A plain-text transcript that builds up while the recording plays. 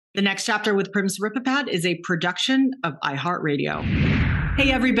The Next Chapter with Prim's Ripapad is a production of iHeartRadio. Hey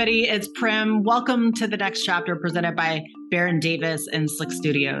everybody, it's Prim. Welcome to The Next Chapter presented by Baron Davis and Slick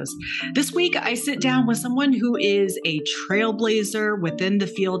Studios. This week, I sit down with someone who is a trailblazer within the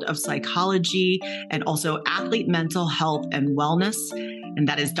field of psychology and also athlete mental health and wellness, and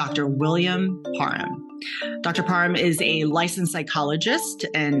that is Dr. William Parham. Dr. Parham is a licensed psychologist,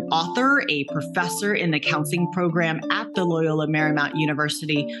 an author, a professor in the counseling program at the Loyola Marymount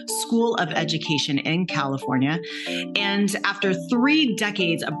University School of Education in California. And after 3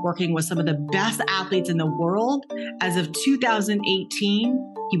 decades of working with some of the best athletes in the world, as of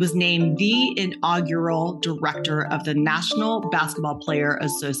 2018, he was named the inaugural director of the National Basketball Player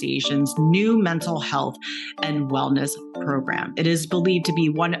Association's new mental health and wellness program. It is believed to be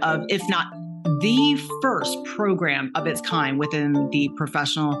one of, if not the first program of its kind within the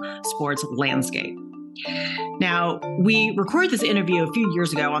professional sports landscape. Now, we recorded this interview a few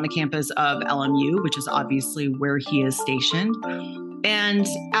years ago on the campus of LMU, which is obviously where he is stationed. And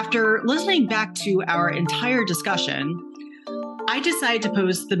after listening back to our entire discussion, I decided to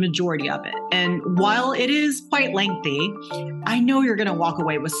post the majority of it. And while it is quite lengthy, I know you're going to walk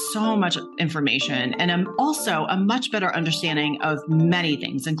away with so much information and also a much better understanding of many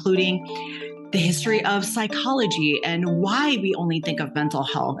things, including the history of psychology and why we only think of mental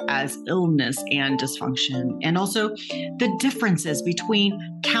health as illness and dysfunction, and also the differences between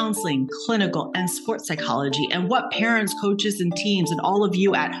counseling, clinical, and sports psychology, and what parents, coaches, and teams, and all of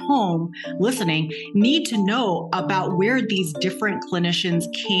you at home listening need to know about where these different clinicians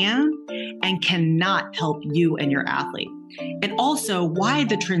can and cannot help you and your athlete. And also why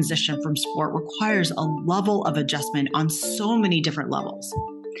the transition from sport requires a level of adjustment on so many different levels.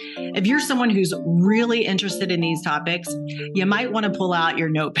 If you're someone who's really interested in these topics, you might want to pull out your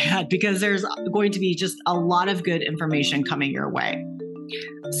notepad because there's going to be just a lot of good information coming your way.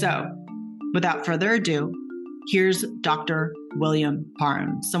 So, without further ado, here's Dr. William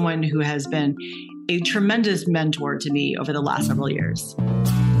Parham, someone who has been a tremendous mentor to me over the last several years.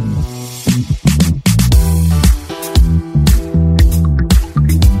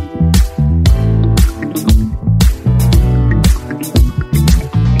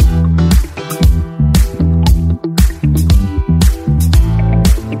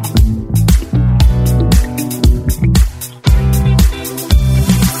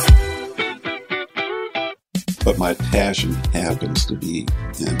 But my passion happens to be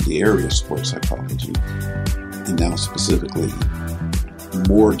in the area of sports psychology, and now specifically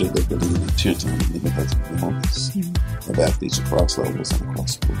more deliberately and intentionally in the mental health and wellness of athletes across levels and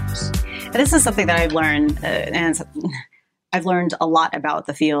across sports. This is something that I've learned, and I've learned a lot about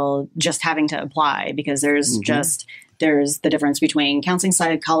the field just having to apply, because there's the difference between counseling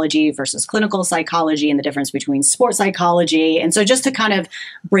psychology versus clinical psychology and the difference between sports psychology. And so just to kind of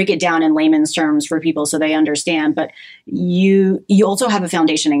break it down in layman's terms for people so they understand, but you also have a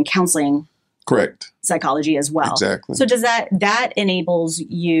foundation in counseling. Correct. Psychology as well. Exactly. So does that enables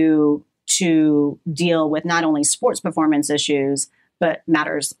you to deal with not only sports performance issues, but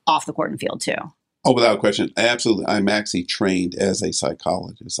matters off the court and field too? Oh, without question. Absolutely. I'm actually trained as a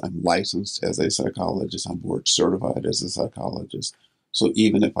psychologist. I'm licensed as a psychologist. I'm board certified as a psychologist. So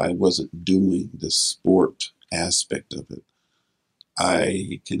even if I wasn't doing the sport aspect of it,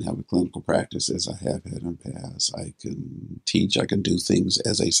 I can have a clinical practice as I have had in the past. I can teach. I can do things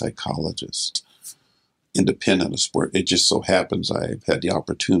as a psychologist, independent of sport. It just so happens I've had the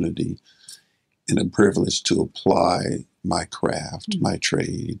opportunity and the privilege to apply my craft, my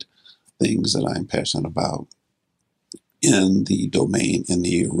trade, things that I'm passionate about in the domain, in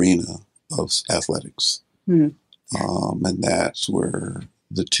the arena of athletics. And that's where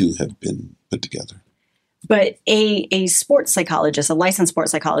the two have been put together. But a sports psychologist, a licensed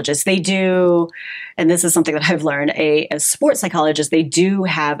sports psychologist, they do, and this is something that I've learned, a sports psychologist, they do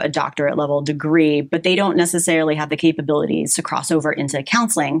have a doctorate level degree, but they don't necessarily have the capabilities to cross over into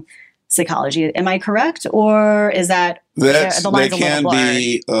counseling psychology. Am I correct? Or is that the lines a little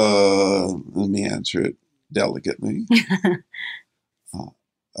blurred? Let me answer it delicately.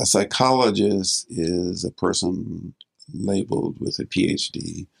 A psychologist is a person labeled with a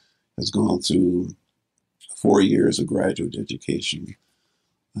PhD, has gone through 4 years of graduate education,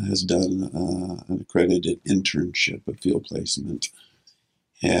 has done an accredited internship, a field placement,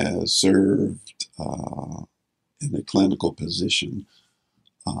 has served in a clinical position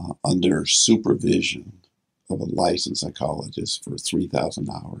under supervision of a licensed psychologist for 3,000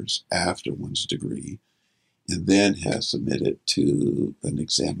 hours after one's degree, and then has submitted to an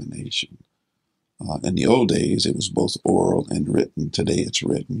examination. In the old days, it was both oral and written. Today, it's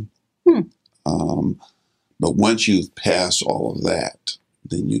written. But once you've passed all of that,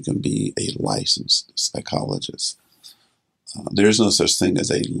 then you can be a licensed psychologist. There's no such thing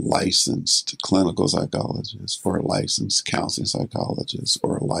as a licensed clinical psychologist or a licensed counseling psychologist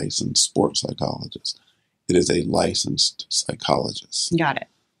or a licensed sports psychologist. It is a licensed psychologist. Got it.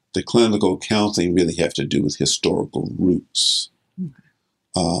 The clinical counseling really have to do with historical roots.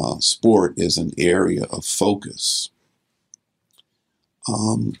 Okay. Sport is an area of focus.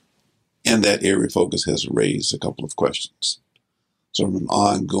 And that area of focus has raised a couple of questions. So an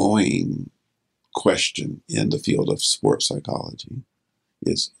ongoing question in the field of sports psychology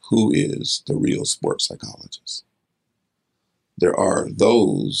is, who is the real sports psychologist? There are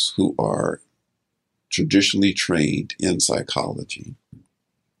those who are traditionally trained in psychology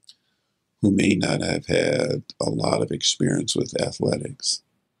who may not have had a lot of experience with athletics,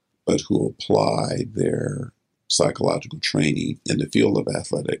 but who apply their psychological training in the field of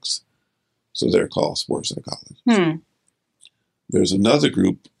athletics. So they're called sports psychologists. There's another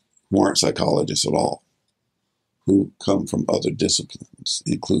group who aren't psychologists at all, who come from other disciplines,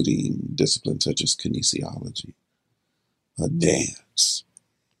 including disciplines such as kinesiology, dance,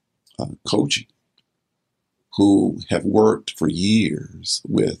 coaching, who have worked for years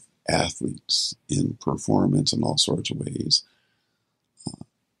with athletes in performance in all sorts of ways.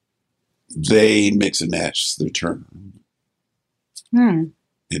 They mix and match their term. And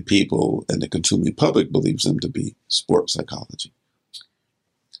people and the consuming public believes them to be sports psychology.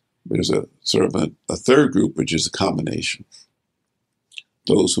 There's a sort of a third group, which is a combination.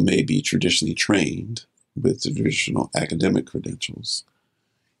 Those who may be traditionally trained with traditional academic credentials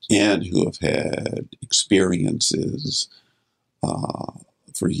and who have had experiences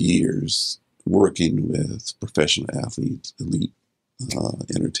for years working with professional athletes, elite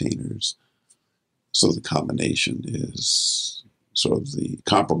entertainers. So the combination is sort of the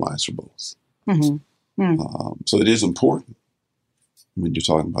compromise for both. So it is important when you're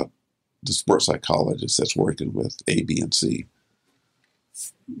talking about the sports psychologist that's working with A, B, and C.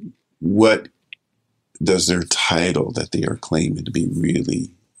 What does their title that they are claiming to be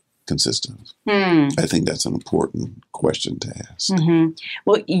really consist of? I think that's an important question to ask.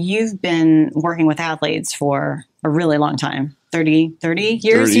 Well, you've been working with athletes for a really long time, 30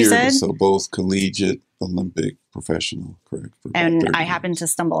 years, 30 you said? So both collegiate, Olympic, professional, correct. And I happened to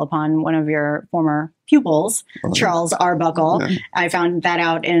stumble upon one of your former pupils, Charles Arbuckle. Yeah. I found that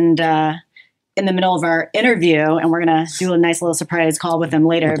out in the middle of our interview, and we're going to do a nice little surprise call with him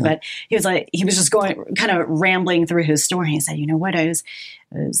later. Okay. But he was just going, kind of rambling through his story. He said, you know what,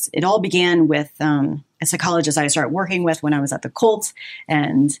 it all began with a psychologist I started working with when I was at the Colts.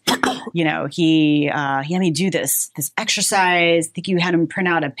 And, you know, he had me do this exercise. I think you had him print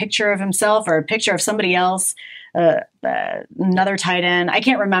out a picture of himself or a picture of somebody else, another tight end. I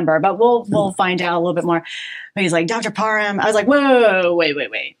can't remember, but we'll find out a little bit more. But he's like, Dr. Parham. I was like, whoa,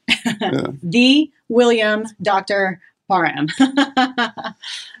 wait. Yeah. The William Dr. Parham.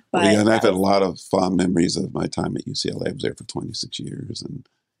 And I've had a lot of fond memories of my time at UCLA. I was there for 26 years and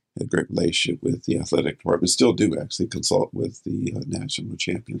had a great relationship with the athletic department. Still do actually consult with the national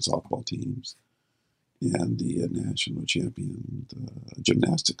champion softball teams and the national champion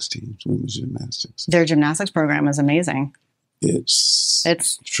gymnastics teams, women's gymnastics. Their gymnastics program is amazing. It's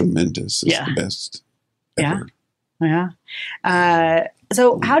tremendous. It's the best ever. Yeah.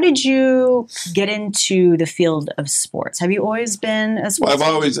 So how did you get into the field of sports? Have you always been a sports?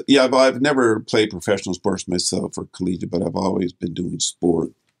 Well, I've never played professional sports myself or collegiate, but I've always been doing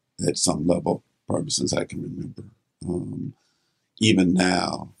sport at some level, probably since I can remember. Even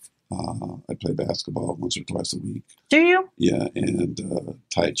now, I play basketball once or twice a week. Do you? Yeah, and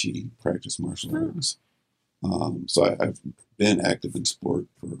Tai Chi, practice martial arts. So I've been active in sport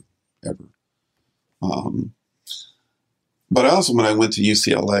forever. But also when I went to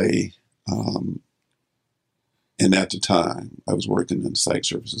UCLA, and at the time I was working in psych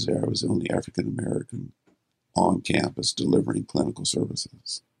services there, I was the only African-American on campus delivering clinical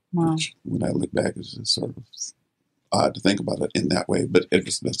services. Wow. Which, when I look back, is just sort of odd to think about it in that way, but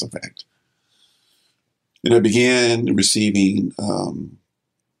that's a fact. And I began receiving a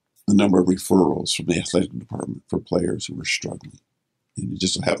number of referrals from the athletic department for players who were struggling. And it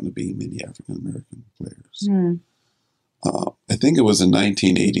just so happened to be many African-American players. I think it was in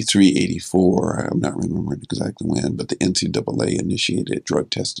 1983, 84, I'm not remembering exactly when, but the NCAA initiated drug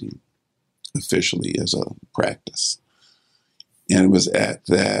testing officially as a practice. And it was at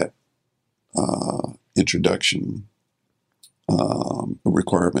that introduction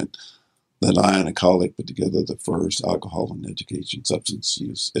requirement that I and a colleague put together the first alcohol and substance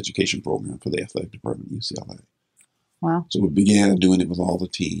use education program for the athletic department at UCLA. Wow. So we began doing it with all the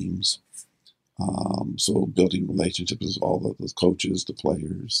teams. So building relationships with all of the coaches, the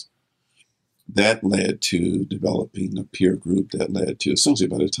players. That led to developing a peer group that led to, essentially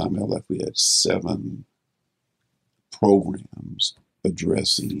by the time I left, we had 7 programs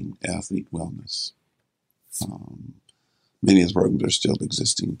addressing athlete wellness. Many of the programs are still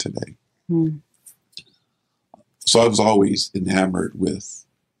existing today. So I was always enamored with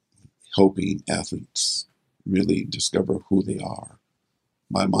helping athletes really discover who they are.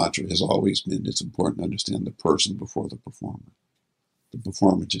 My mantra has always been, it's important to understand the person before the performer. The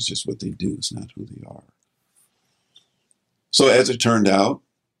performance is just what they do, it's not who they are. So as it turned out,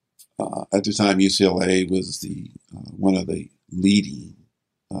 at the time UCLA was one of the leading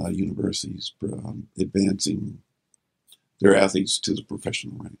universities advancing their athletes to the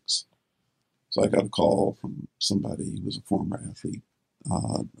professional ranks. So I got a call from somebody who was a former athlete.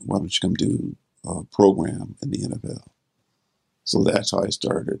 Why don't you come do a program in the NFL? So that's how I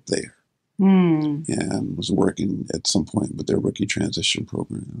started there. And was working at some point with their rookie transition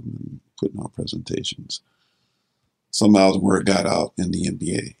program and putting out presentations. Somehow the word got out in the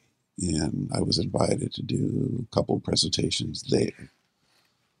NBA, and I was invited to do a couple of presentations there.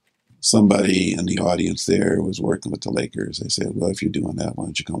 Somebody in the audience there was working with the Lakers. They said, well, if you're doing that, why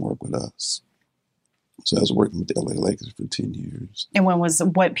don't you come work with us? So I was working with the LA Lakers for 10 years. And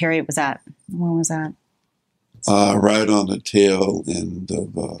what period was that? When was that? Right on the tail end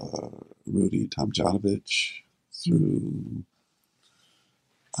of Rudy Tomjanovich through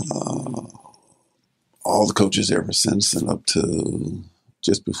all the coaches ever since and up to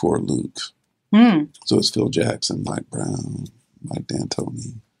just before Luke. So it's Phil Jackson, Mike Brown, Mike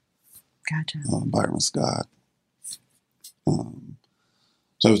D'Antoni, Gotcha. Byron Scott.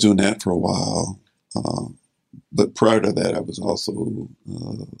 So I was doing that for a while. But prior to that, I was also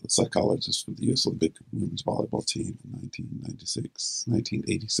a psychologist for the U.S. Olympic women's volleyball team in 96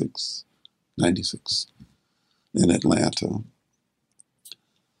 in Atlanta.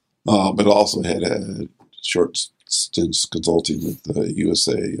 But also had a short stints consulting with the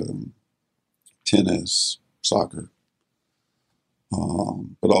USA tennis, soccer,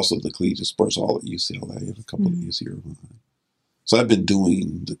 but also the collegiate sports, all at UCLA and a couple of years here. So I've been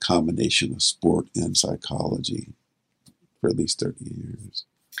doing the combination of sport and psychology for at least 30 years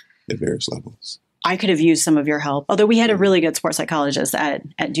at various levels. I could have used some of your help, although we had a really good sports psychologist at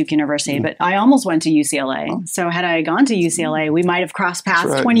Duke University, but I almost went to UCLA. Oh. So had I gone to UCLA, we might have crossed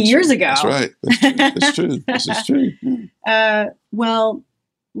paths 20 years ago. That's right. That's true. This is true. Well,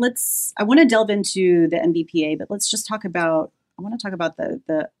 I want to delve into the MBPA, but let's just talk about, I want to talk about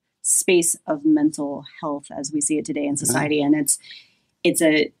the space of mental health as we see it today in society. And it's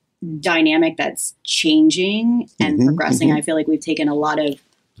a dynamic that's changing and progressing. I feel like we've taken a lot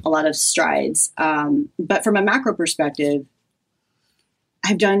of strides. But from a macro perspective,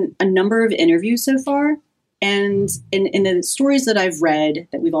 I've done a number of interviews so far. And in the stories that I've read,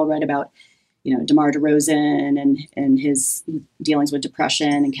 that we've all read about, DeMar DeRozan and his dealings with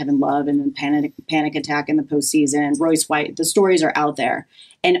depression, and Kevin Love and the panic attack in the postseason, Royce White, the stories are out there.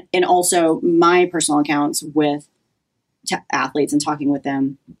 And also my personal accounts with athletes and talking with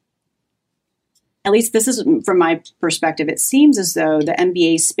them. At least this is from my perspective. It seems as though the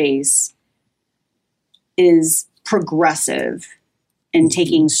NBA space is progressive and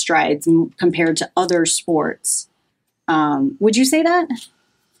taking strides compared to other sports. Would you say that?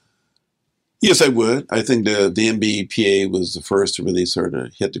 Yes, I would. I think the NBPA was the first to really sort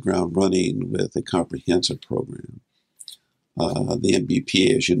of hit the ground running with a comprehensive program. The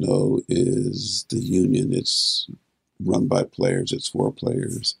NBPA, as you know, is the union. It's run by players. It's for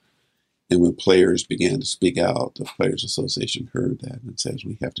players. And when players began to speak out, the Players Association heard that and says,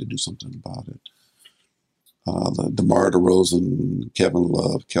 we have to do something about it. The DeMar DeRozan, Kevin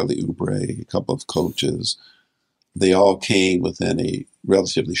Love, Kelly Oubre, a couple of coaches, they all came within a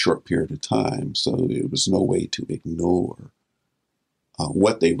relatively short period of time. So there was no way to ignore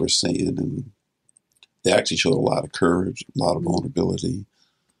what they were saying. And they actually showed a lot of courage, a lot of vulnerability.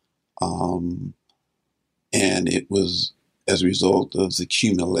 And it was as a result of the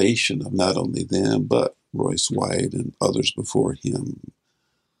accumulation of not only them, but Royce White and others before him,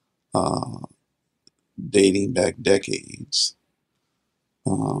 dating back decades.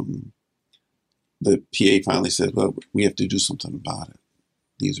 The PA finally said, well, we have to do something about it.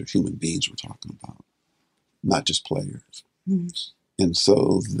 These are human beings we're talking about, not just players. And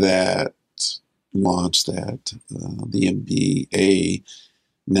so that launched that. The NBA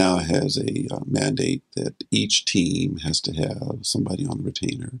now has a mandate that each team has to have somebody on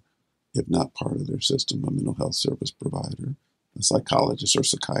retainer, if not part of their system, a mental health service provider, a psychologist or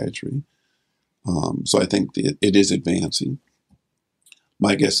psychiatry. So I think it is advancing.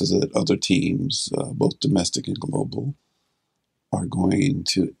 my guess is that other teams, both domestic and global, are going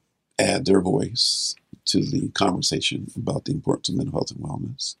to add their voice to the conversation about the importance of mental health and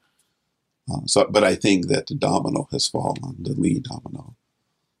wellness. But I think that the domino has fallen, the lead domino,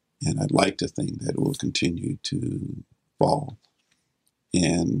 and I'd like to think that it will continue to fall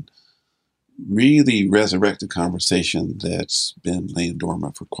and really resurrect a conversation that's been laying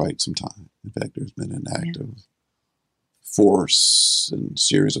dormant for quite some time. In fact, there's been an active force and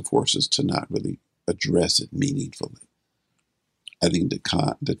series of forces to not really address it meaningfully. I think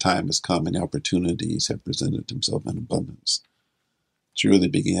the time has come and opportunities have presented themselves in abundance to really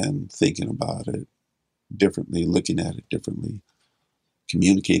begin thinking about it differently, looking at it differently,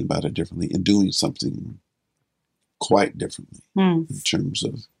 communicating about it differently, and doing something quite differently in terms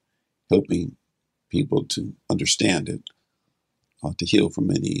of helping people to understand it, to heal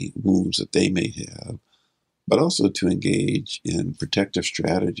from any wounds that they may have, but also to engage in protective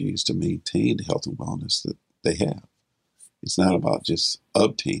strategies to maintain the health and wellness that they have. It's not about just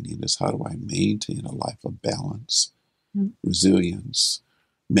obtaining, it's how do I maintain a life of balance, resilience,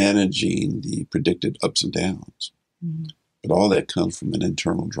 managing the predicted ups and downs. But all that comes from an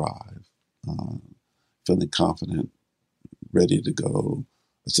internal drive, feeling confident, ready to go,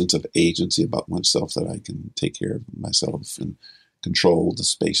 a sense of agency about oneself that I can take care of myself and control the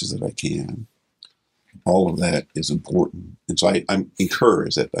spaces that I can. All of that is important. And so I'm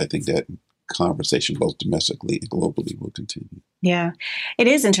encouraged that I think that conversation, both domestically and globally, will continue. Yeah. It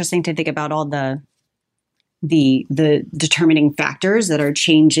is interesting to think about all the determining factors that are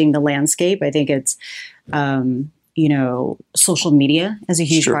changing the landscape. I think it's, social media is a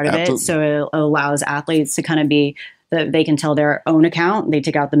huge part of it. So it allows athletes to kind of be they can tell their own account. They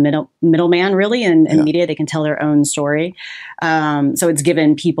take out the middleman really in media. They can tell their own story. So it's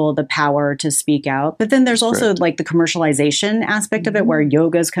given people the power to speak out. But then there's also like the commercialization aspect of it where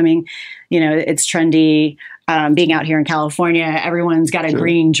yoga is coming, it's trendy. Being out here in California, everyone's got a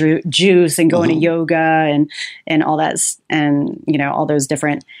green juice and going to yoga and all that, and, all those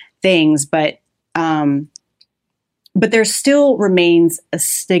different things. But there still remains a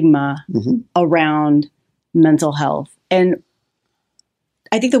stigma around mental health. And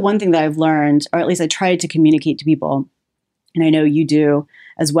I think the one thing that I've learned, or at least I tried to communicate to people, and I know you do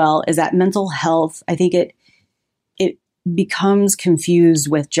as well, is that mental health, I think it becomes confused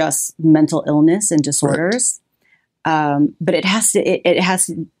with just mental illness and disorders. But it has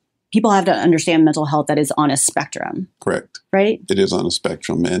to, people have to understand mental health that is on a spectrum. Correct. Right? It is on a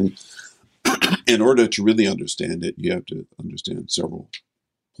spectrum. And in order to really understand it, you have to understand several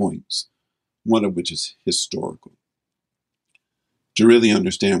points, one of which is historical. To really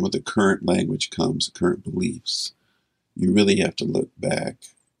understand where the current language comes, the current beliefs, you really have to look back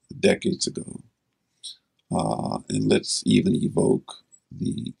decades ago. And let's even evoke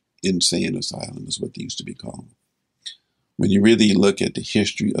the insane asylum is what they used to be called. When you really look at the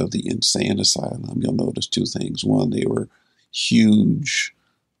history of the insane asylum, you'll notice two things. One, they were huge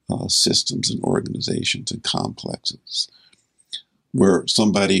systems and organizations and complexes where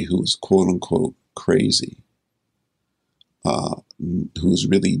somebody who was quote unquote crazy, who's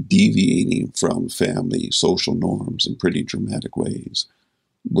really deviating from family social norms in pretty dramatic ways,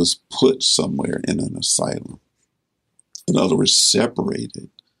 was put somewhere in an asylum. In other words, separated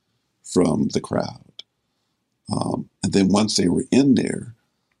from the crowd. And then once they were in there,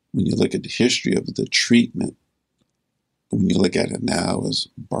 when you look at the history of the treatment, when you look at it now as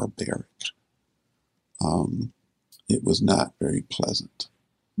barbaric, it was not very pleasant.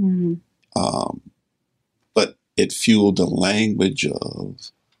 But it fueled the language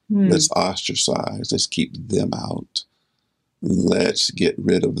of let's ostracize, let's keep them out, let's get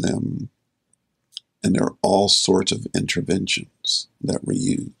rid of them. And there are all sorts of interventions that were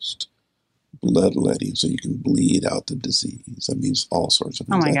used. Bloodletting, so you can bleed out the disease. I mean, it's all sorts of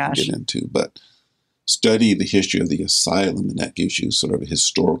things I can get into. But study the history of the asylum, and that gives you sort of a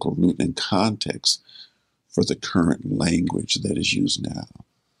historical root and context for the current language that is used now.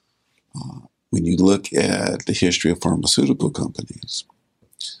 When you look at the history of pharmaceutical companies,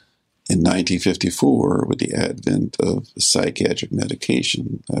 in 1954, with the advent of psychiatric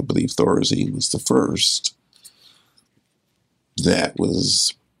medication, I believe Thorazine was the first, that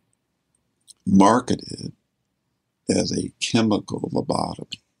was marketed as a chemical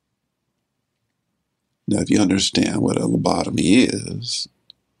lobotomy. Now, if you understand what a lobotomy is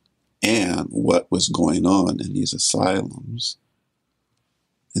and what was going on in these asylums,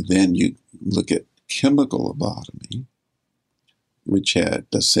 and then you look at chemical lobotomy, which had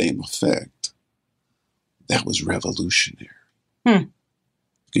the same effect, that was revolutionary.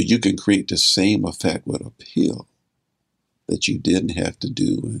 Because you can create the same effect with a pill that you didn't have to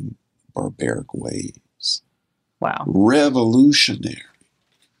do in barbaric ways. Wow. Revolutionary.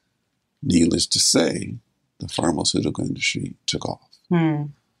 Needless to say, the pharmaceutical industry took off.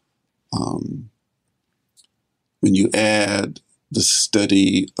 When you add the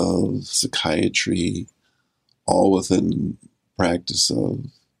study of psychiatry, all within practice of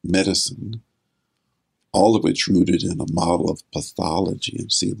medicine, all of which rooted in a model of pathology.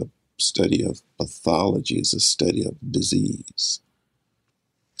 And see, the study of pathology is a study of disease.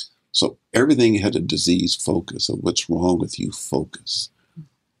 So everything had a disease focus, a what's wrong with you focus,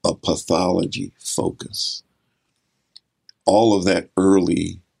 a pathology focus. All of that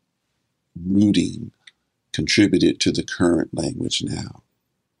early rooting contributed to the current language now.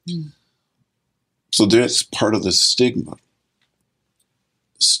 So that's part of the stigma.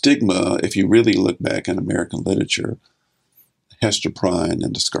 Stigma, if you really look back in American literature, Hester Prynne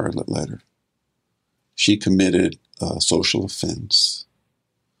in The Scarlet Letter, she committed a social offense.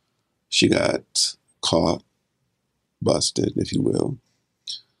 She got caught, busted, if you will.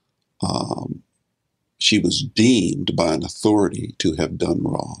 She was deemed by an authority to have done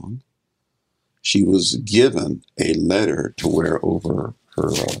wrong. She was given a letter to wear over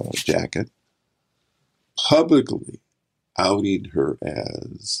her jacket, publicly outing her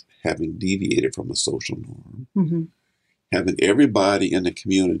as having deviated from a social norm, having everybody in the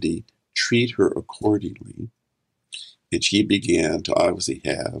community treat her accordingly. And she began to obviously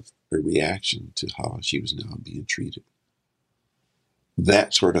have a reaction to how she was now being treated.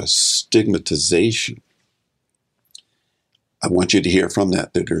 That sort of stigmatization, I want you to hear from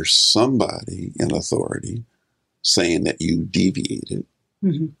that there's somebody in authority saying that you deviated.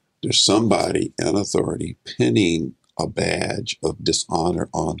 There's somebody in authority pinning a badge of dishonor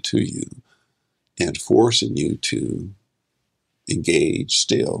onto you and forcing you to engage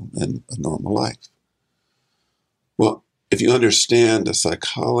still in a normal life. Well, if you understand the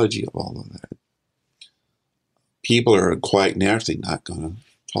psychology of all of that, people are quite naturally not going to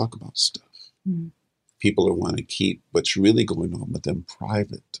talk about stuff. People are want to keep what's really going on with them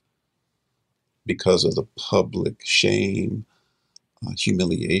private because of the public shame,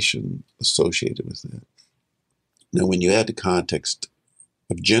 humiliation associated with that. Now, when you add the context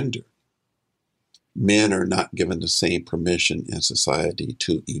of gender, men are not given the same permission in society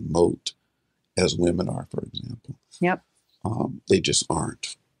to emote as women are, for example. Yep. They just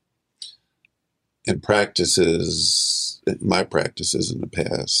aren't. In my practices in the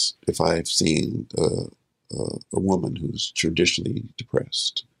past, if I've seen a woman who's traditionally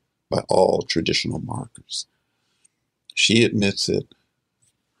depressed by all traditional markers, she admits it,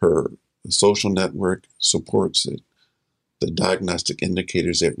 her social network supports it, the diagnostic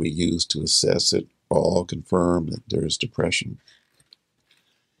indicators that we use to assess it all confirm that there's depression.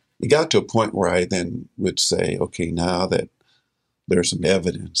 It got to a point where I then would say, okay, now that there's some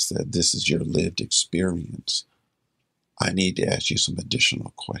evidence that this is your lived experience, I need to ask you some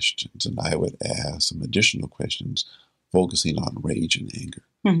additional questions. And I would ask some additional questions focusing on rage and anger.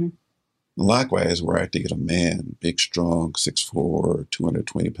 Likewise, where I had to get a man, big, strong, 6'4",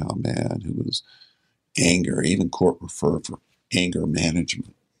 220-pound man who was anger, even court referred for anger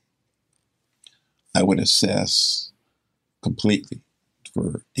management. I would assess completely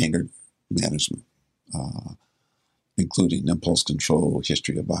for anger management, including impulse control,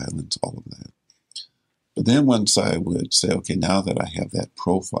 history of violence, all of that. But then once I would say, okay, now that I have that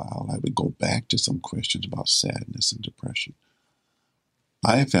profile, I would go back to some questions about sadness and depression.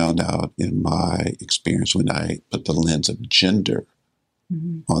 I found out in my experience when I put the lens of gender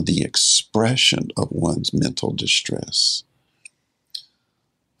on the expression of one's mental distress,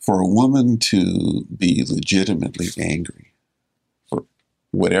 for a woman to be legitimately angry for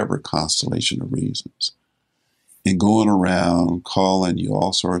whatever constellation of reasons, and going around calling you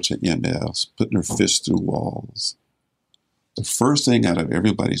all sorts of MFs, putting her fists through walls, the first thing out of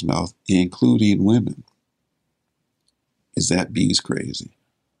everybody's mouth, including women, is that bee's crazy.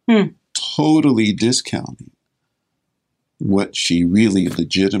 Totally discounting what she really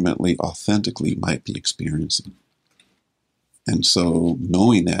legitimately, authentically might be experiencing. And so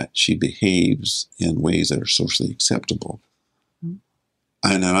knowing that, she behaves in ways that are socially acceptable.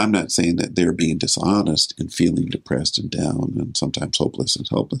 And I'm not saying that they're being dishonest and feeling depressed and down and sometimes hopeless and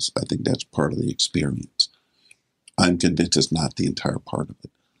helpless. I think that's part of the experience. I'm convinced it's not the entire part of it.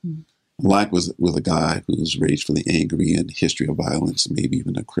 Like with a guy who's ragefully angry and history of violence, maybe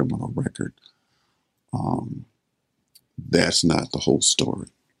even a criminal record. That's not the whole story.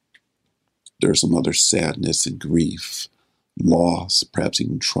 There's some other sadness and grief, loss, perhaps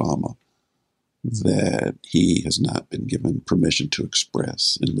even trauma that he has not been given permission to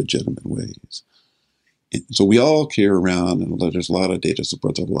express in legitimate ways. And so we all carry around, and there's a lot of data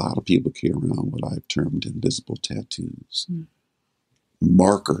support that a lot of people carry around what I've termed invisible tattoos,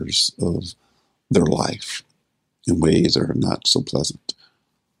 markers of their life in ways that are not so pleasant,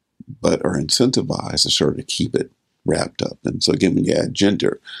 but are incentivized to sort of keep it wrapped up. And so again, when you add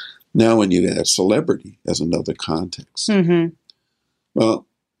gender, now when you add celebrity as another context, well,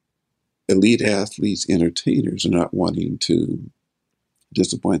 elite athletes, entertainers are not wanting to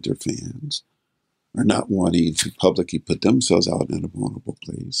disappoint their fans, are not wanting to publicly put themselves out in a vulnerable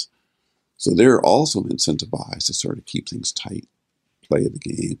place. So they're also incentivized to sort of keep things tight, play the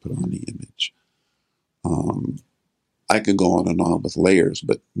game, put on the image. I can go on and on with layers,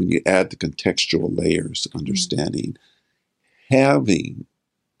 but when you add the contextual layers to understanding having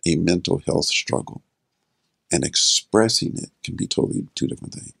a mental health struggle and expressing it can be totally two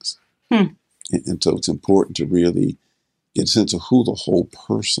different things. And so it's important to really get a sense of who the whole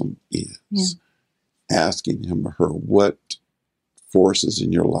person is, asking him or her what forces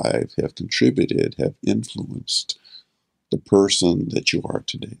in your life have contributed, have influenced the person that you are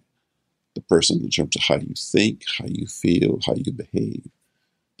today. The person in terms of how you think, how you feel, how you behave,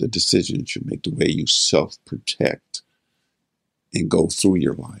 the decisions you make, the way you self-protect and go through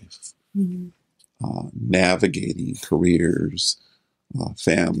your life, navigating careers,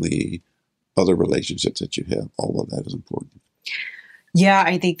 family, other relationships that you have. All of that is important. Yeah,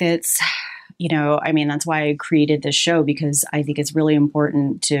 I think that's, that's why I created this show, because I think it's really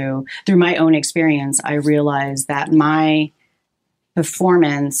important to, through my own experience, I realized that my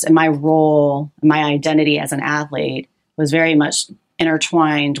performance and my role, my identity as an athlete was very much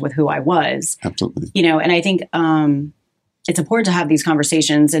intertwined with who I was. Absolutely. And I think it's important to have these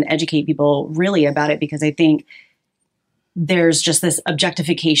conversations and educate people really about it, because I think there's just this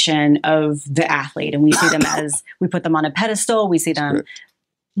objectification of the athlete, and we see them as, we put them on a pedestal. We see them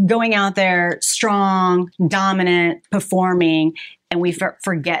going out there strong, dominant, performing, and we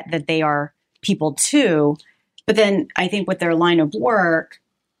forget that they are people too. But then I think with their line of work,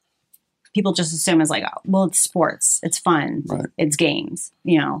 people just assume it's like, oh, well, it's sports, it's fun, it's games,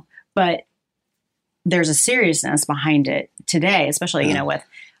 but there's a seriousness behind it today, especially, with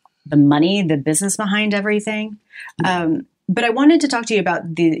the money, the business behind everything. But I wanted to talk to you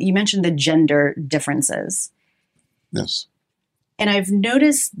about you mentioned the gender differences. Yes. And I've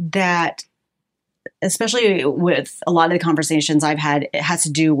noticed that, especially with a lot of the conversations I've had, it has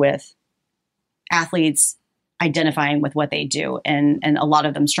to do with athletes identifying with what they do, and a lot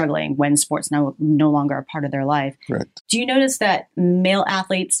of them struggling when sports no longer a part of their life. Correct. Do you notice that male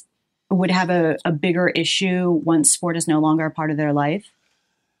athletes would have a bigger issue once sport is no longer a part of their life?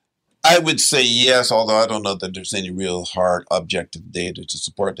 I would say yes, although I don't know that there's any real hard objective data to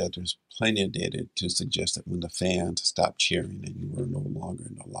support that. There's plenty of data to suggest that when the fans stopped cheering and you were no longer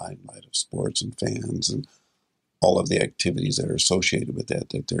in the limelight of sports and fans and all of the activities that are associated with that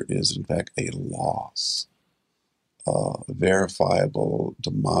there is, in fact, a loss, verifiable,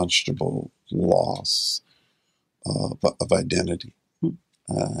 demonstrable loss of identity.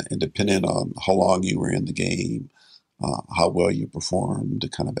 And depending on how long you were in the game, how well you performed, the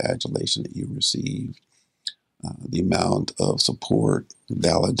kind of adulation that you received, the amount of support,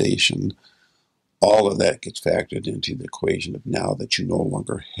 validation, all of that gets factored into the equation of now that you no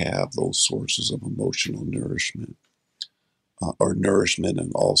longer have those sources of emotional nourishment, or nourishment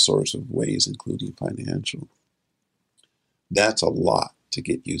in all sorts of ways, including financial. That's a lot to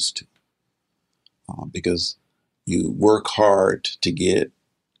get used to, because you work hard to get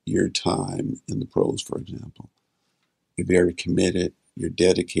your time in the pros, for example. You're very committed, you're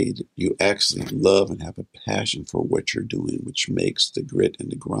dedicated, you actually love and have a passion for what you're doing, which makes the grit and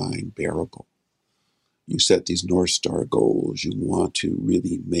the grind bearable. You set these North Star goals, you want to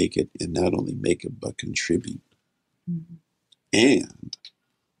really make it, and not only make it, but contribute. And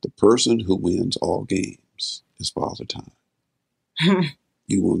the person who wins all games is Father Time.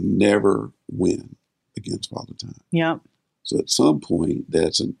 You will never win against Father Time. Yep. So at some point,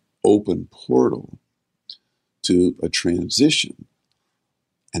 that's an open portal to a transition.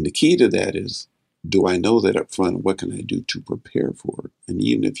 And the key to that is, do I know that up front? What can I do to prepare for it? And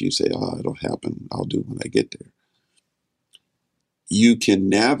even if you say, it'll happen, I'll do it when I get there. You can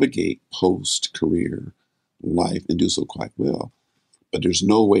navigate post-career life and do so quite well, but there's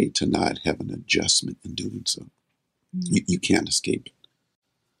no way to not have an adjustment in doing so. You can't escape it,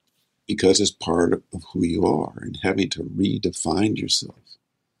 because it's part of who you are, and having to redefine yourself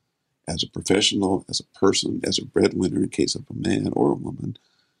as a professional, as a person, as a breadwinner in case of a man or a woman,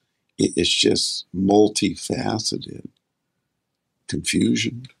 it's just multifaceted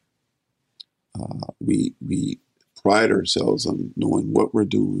confusion. We pride ourselves on knowing what we're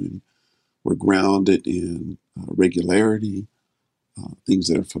doing, We're grounded in regularity, things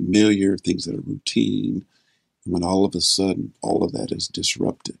that are familiar, things that are routine. And when all of a sudden, all of that is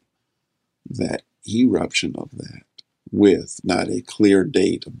disrupted, that eruption of that with not a clear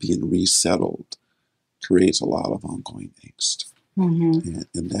date of being resettled creates a lot of ongoing angst.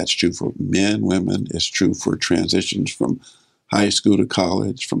 And that's true for men, women. It's true for transitions from high school to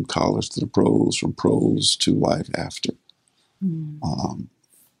college, from college to the pros, from pros to life after.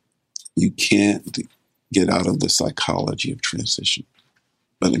 You can't get out of the psychology of transition.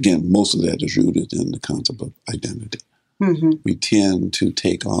 But again, most of that is rooted in the concept of identity. We tend to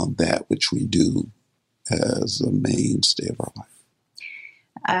take on that which we do as the mainstay of our life.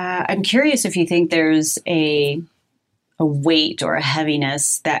 I'm curious if you think there's a weight or a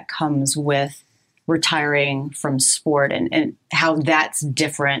heaviness that comes with retiring from sport and how that's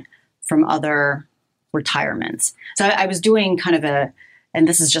different from other retirements. So I was doing kind of and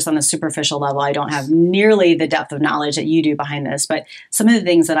this is just on a superficial level, I don't have nearly the depth of knowledge that you do behind this, but some of the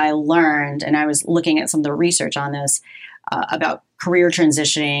things that I learned, and I was looking at some of the research on this, about career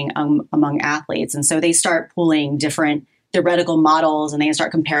transitioning among athletes. And so they start pulling different theoretical models and they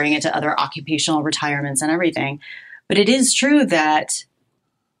start comparing it to other occupational retirements and everything. But it is true that,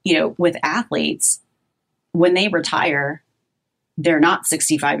 with athletes, when they retire, they're not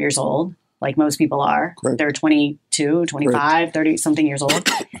 65 years old, like most people are. Correct. They're 22, 25, Correct. 30 something years old.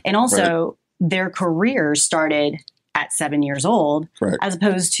 And also their careers started at 7 years old, Correct. as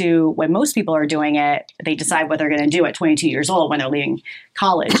opposed to when most people are doing it, they decide what they're going to do at 22 years old when they're leaving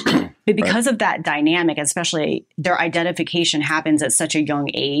college. But because of that dynamic, especially their identification happens at such a young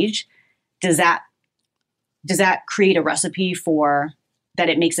age, does that create a recipe for that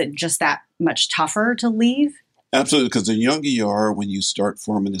it makes it just that much tougher to leave? Absolutely, because the younger you are, when you start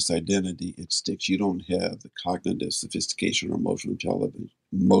forming this identity, it sticks. You don't have the cognitive sophistication or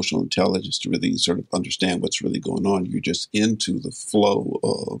emotional intelligence to really sort of understand what's really going on. You're just into the flow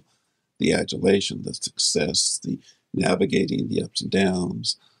of the adulation, the success, the navigating the ups and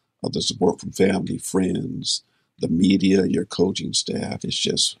downs, of the support from family, friends, the media, your coaching staff. It's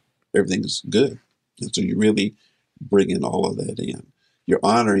just everything's good. And so you really bring in all of that in. You're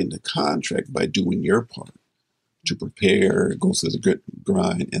honoring the contract by doing your part to prepare, go through the grit and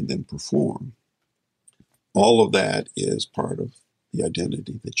grind, and then perform. All of that is part of the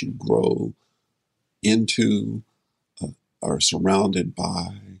identity that you grow into, are surrounded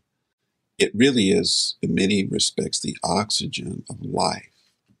by. It really is, in many respects, the oxygen of life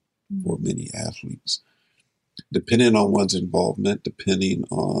for many athletes. Depending on one's involvement, depending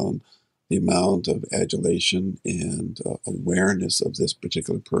on the amount of adulation and awareness of this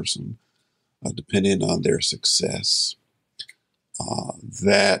particular person, depending on their success,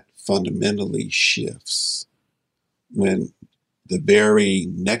 that fundamentally shifts when the very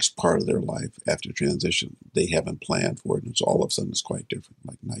next part of their life after transition, they haven't planned for it, and so all of a sudden it's quite different,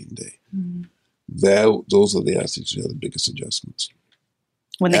 like night and day. Those are the athletes who have the biggest adjustments.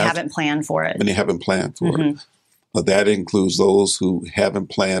 When they haven't planned for it. When they haven't planned for it. That includes those who haven't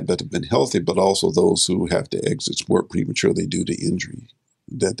planned but have been healthy, but also those who have to exit sport prematurely due to injury,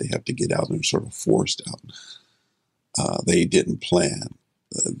 that they have to get out and are sort of forced out. They didn't plan.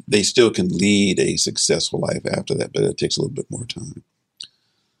 They still can lead a successful life after that, but it takes a little bit more time.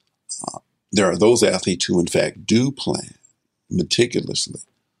 There are those athletes who, in fact, do plan meticulously,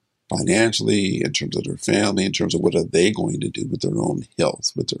 financially, in terms of their family, in terms of what are they going to do with their own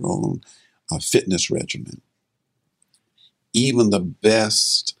health, with their own fitness regimen. Even the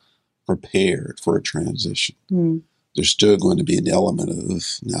best prepared for a transition, there's still going to be an element of,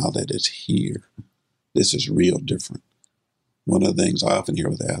 now that it's here, this is real different. One of the things I often hear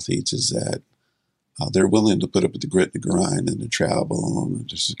with athletes is that they're willing to put up with the grit and the grind and the travel and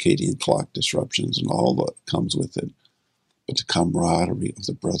the circadian clock disruptions and all that comes with it. But the camaraderie of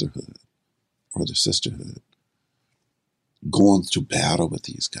the brotherhood or the sisterhood, going through battle with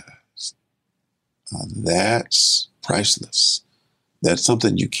these guys, that's priceless. That's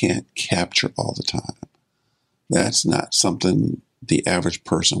something you can't capture all the time. That's not something the average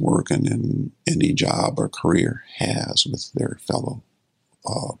person working in any job or career has with their fellow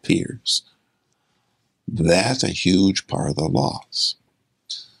peers. That's a huge part of the loss.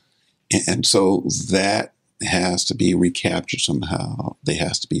 And so that has to be recaptured somehow. They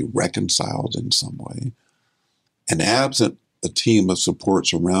has to be reconciled in some way. And absent a team of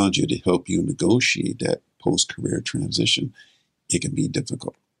supports around you to help you negotiate that post-career transition, it can be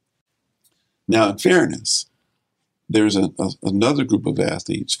difficult. Now, in fairness, there's another group of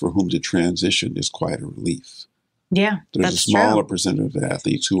athletes for whom the transition is quite a relief. Yeah, there's a smaller percentage of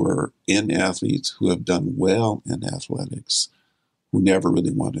athletes who are athletes who have done well in athletics, who never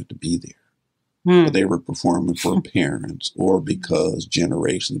really wanted to be there. but they were performing for parents or because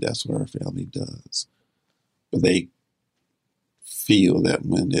generationally that's what our family does. But they feel that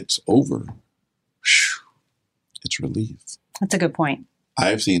when it's over, it's relief. That's a good point.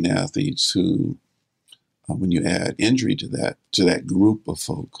 I've seen athletes who, when you add injury to that group of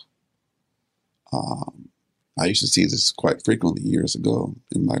folk, I used to see this quite frequently years ago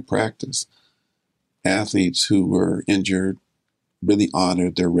in my practice. Athletes who were injured really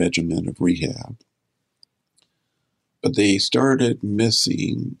honored their regimen of rehab, but they started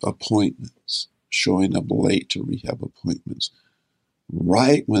missing appointments, showing up late to rehab appointments,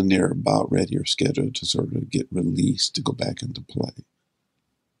 right when they're about ready or scheduled to sort of get released to go back into play.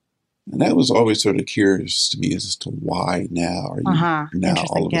 And that was always sort of curious to me as to why now are you now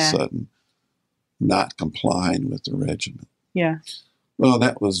all of a sudden not complying with the regimen. Yeah. Well,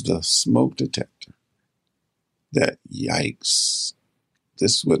 that was the smoke detector. That, yikes,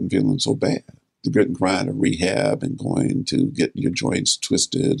 this wasn't feeling so bad. The grit and grind of rehab and going to get your joints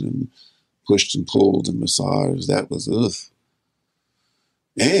twisted and pushed and pulled and massaged, that was ugh.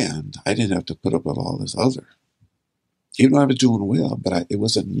 And I didn't have to put up with all this other. Even though I was doing well, but it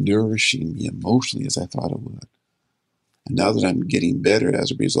wasn't nourishing me emotionally as I thought it would. And now that I'm getting better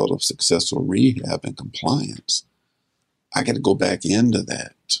as a result of successful rehab and compliance, I got to go back into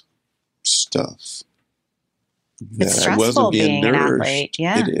that stuff. It's stressful being an athlete.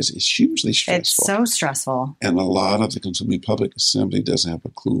 Yeah. It is. It's hugely stressful. It's so stressful. And a lot of the consuming public simply doesn't have a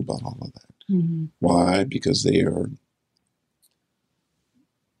clue about all of that. Mm-hmm. Why? Because they are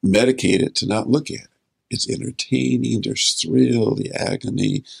medicated to not look at it. It's entertaining. There's thrill, the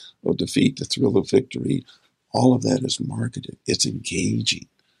agony of defeat, the thrill of victory. All of that is marketed. It's engaging.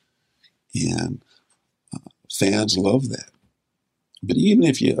 And fans love that. But even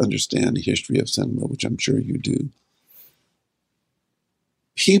if you understand the history of cinema, which I'm sure you do,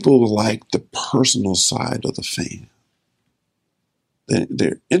 people like the personal side of the fan.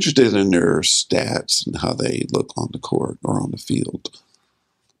 They're interested in their stats and how they look on the court or on the field.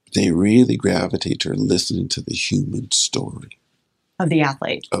 They really gravitate to listening to the human story. Of the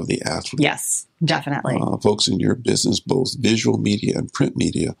athlete. Of the athlete. Yes, definitely. Folks in your business, both visual media and print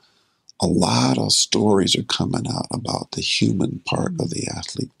media, a lot of stories are coming out about the human part of the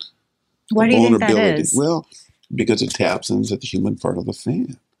athlete. Why do you think that is? Well, because it taps into the human part of the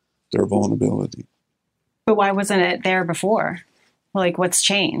fan, their vulnerability. But why wasn't it there before? Like, what's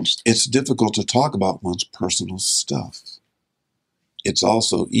changed? It's difficult to talk about one's personal stuff. It's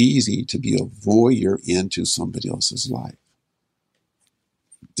also easy to be a voyeur into somebody else's life.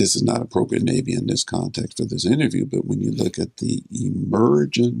 This is not appropriate maybe in this context for this interview, but when you look at the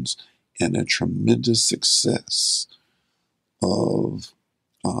emergence and a tremendous success of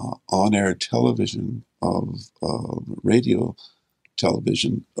on-air television, of radio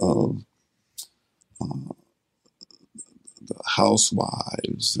television, of the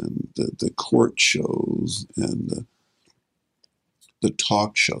housewives and the court shows and the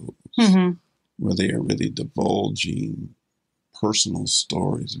talk shows, where they are really divulging personal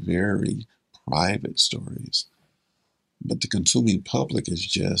stories, very private stories. But the consuming public is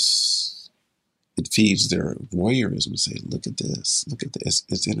just, it feeds their voyeurism. Say, look at this,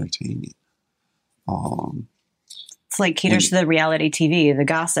 it's entertaining. It's like caters to the reality TV, the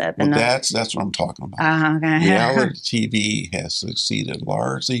gossip. Well, that's what I'm talking about. Okay. Reality TV has succeeded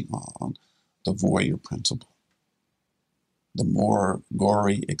largely on the voyeur principle. The more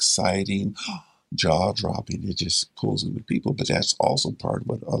gory, exciting, jaw-dropping, it just pulls into people. But that's also part of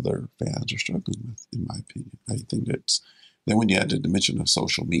what other fans are struggling with, in my opinion. I think then when you add the dimension of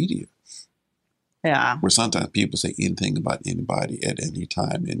social media, where sometimes people say anything about anybody at any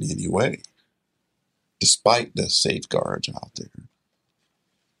time in any way, despite the safeguards out there,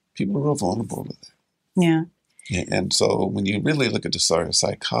 people are real vulnerable to that. Yeah. And so when you really look at the sort of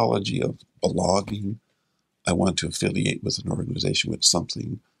psychology of belonging, I want to affiliate with an organization with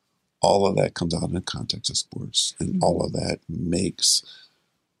something, all of that comes out in the context of sports. And all of that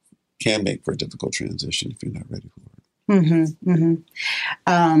can make for a difficult transition if you're not ready for it.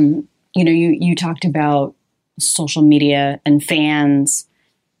 You talked about social media and fans.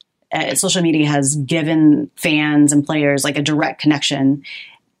 Social media has given fans and players like a direct connection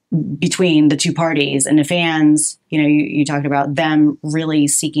between the two parties. And the fans, you talked about them really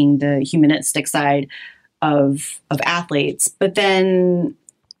seeking the humanistic side of athletes. But then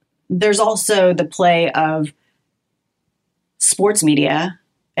there's also the play of sports media,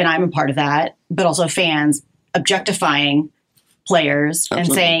 and I'm a part of that, but also fans objectifying players. Absolutely.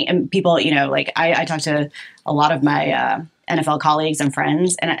 And saying, and people, I talk to a lot of my NFL colleagues and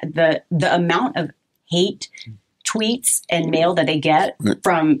friends, and the amount of hate tweets and mail that they get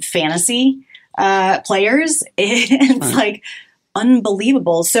from fantasy players. It's like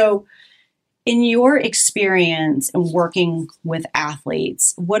unbelievable. So in your experience in working with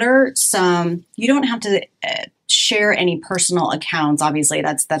athletes, what are some, you don't have to share any personal accounts. Obviously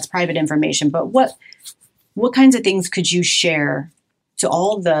that's private information, but what kinds of things could you share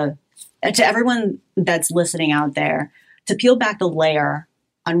to everyone that's listening out there to peel back the layer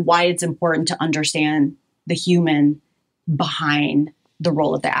on why it's important to understand the human behind the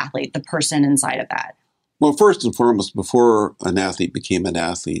role of the athlete, the person inside of that? Well, first and foremost, before an athlete became an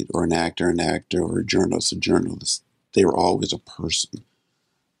athlete, or an actor, or a journalist, they were always a person,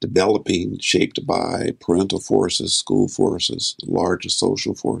 developing, shaped by parental forces, school forces, larger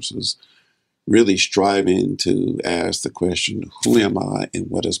social forces, really striving to ask the question, who am I and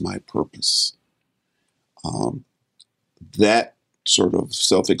what is my purpose? That sort of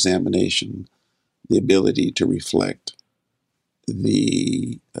self-examination, the ability to reflect,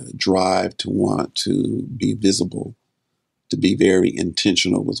 the drive to want to be visible, to be very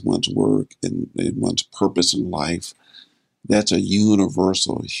intentional with one's work and one's purpose in life, that's a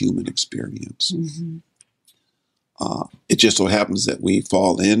universal human experience. Mm-hmm. It just so happens that we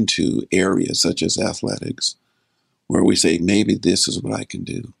fall into areas such as athletics where we say, maybe this is what I can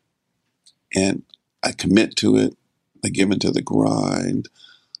do. And I commit to it. I give into the grind.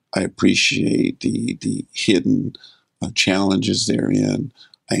 I appreciate the hidden challenges therein.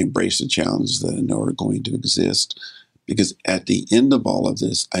 I embrace the challenges that I know are going to exist, because at the end of all of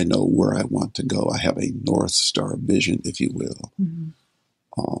this, I know where I want to go. I have a North Star vision, if you will.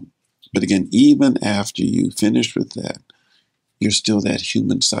 Mm-hmm. But again, even after you finish with that, you're still that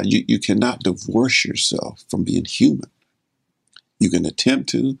human side. You cannot divorce yourself from being human. You can attempt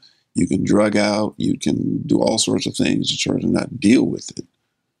to, you can drug out, you can do all sorts of things to try to not deal with it.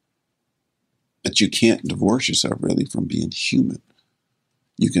 But you can't divorce yourself really from being human.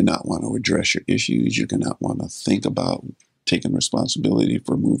 You cannot want to address your issues. You cannot want to think about taking responsibility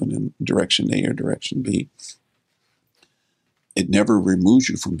for moving in direction A or direction B. It never removes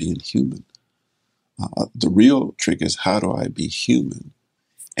you from being human. The real trick is, how do I be human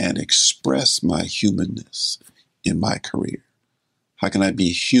and express my humanness in my career? How can I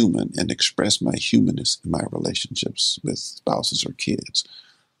be human and express my humanness in my relationships with spouses or kids?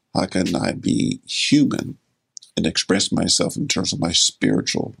 How can I be human and express myself in terms of my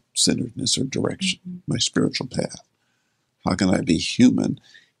spiritual centeredness or direction, my spiritual path? How can I be human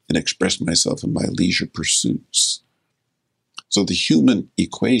and express myself in my leisure pursuits? So the human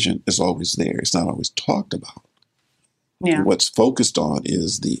equation is always there. It's not always talked about. Yeah. What's focused on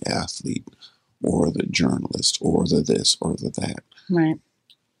is the athlete or the journalist or the this or the that. Right.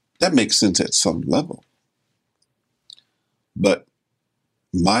 That makes sense at some level. But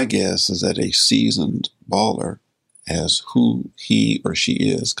my guess is that a seasoned baller, as who he or she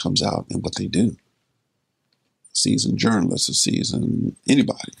is, comes out in what they do. A seasoned journalist, a seasoned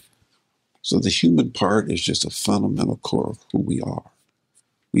anybody. So the human part is just a fundamental core of who we are.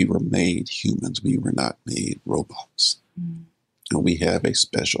 We were made humans. We were not made robots. Mm. And we have a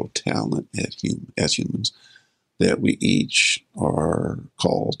special talent as humans that we each are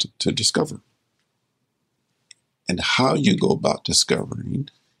called to discover. And how you go about discovering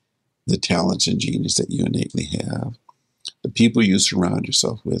the talents and genius that you innately have, the people you surround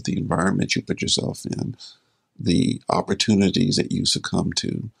yourself with, the environment you put yourself in, the opportunities that you succumb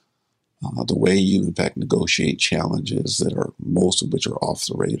to, the way you, in fact, negotiate challenges that are, most of which are off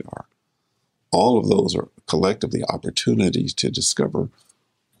the radar. All of those are collectively opportunities to discover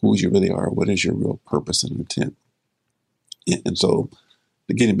who you really are, what is your real purpose and intent. And so,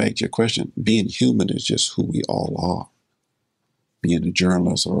 getting back to your question, being human is just who we all are. Being a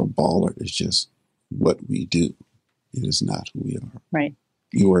journalist or a baller is just what we do. It is not who we are. Right.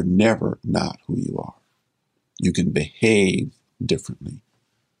 You are never not who you are. You can behave differently,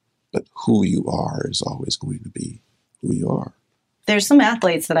 but who you are is always going to be who you are. There's some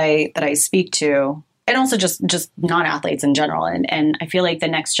athletes that I speak to, and also just non-athletes in general, and I feel like the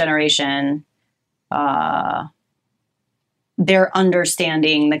next generation, they're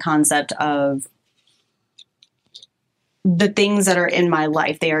understanding the concept of the things that are in my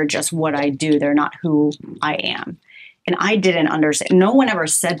life. They are just what I do. They're not who I am. And I didn't understand. No one ever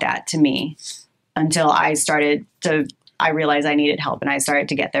said that to me until I realized I needed help, and I started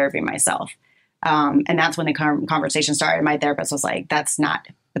to get therapy myself. And that's when the conversation started. My therapist was like, that's not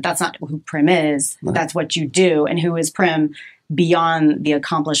who Prim is. Right. That's what you do. And who is Prim beyond the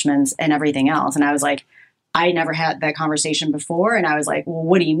accomplishments and everything else? And I was like, I never had that conversation before. And I was like, well,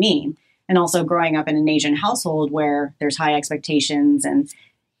 what do you mean? And also growing up in an Asian household where there's high expectations and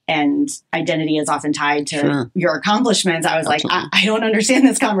and identity is often tied to Sure. your accomplishments. I was Absolutely. like, I don't understand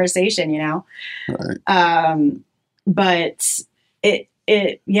this conversation, Right. But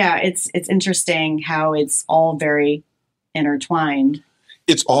it's interesting how it's all very intertwined.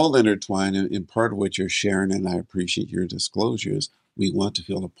 It's all intertwined, and part of what you're sharing, and I appreciate your disclosures, we want to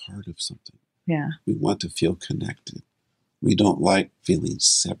feel a part of something. Yeah. We want to feel connected. We don't like feeling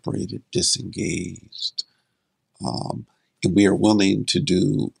separated, disengaged. And we are willing to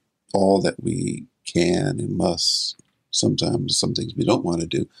do all that we can and must, sometimes some things we don't want to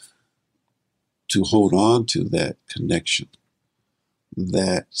do, to hold on to that connection,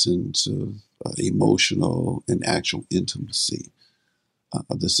 that sense of emotional and actual intimacy,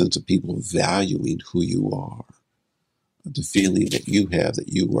 the sense of people valuing who you are, the feeling that you have that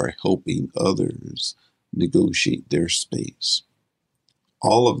you are helping others negotiate their space.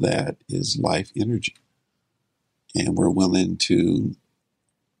 All of that is life energy. And we're willing to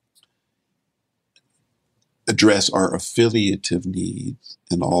address our affiliative needs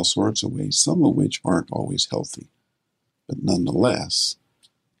in all sorts of ways, some of which aren't always healthy. But nonetheless,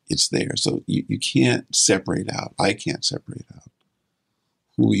 it's there. So you can't separate out, I can't separate out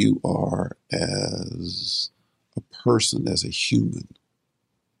who you are as a person, as a human,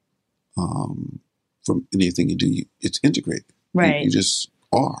 from anything you do. It's integrated. Right. You just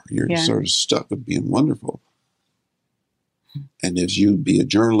are. You're sort of stuck with being wonderful. And as you be a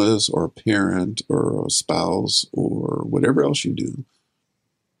journalist or a parent or a spouse or whatever else you do,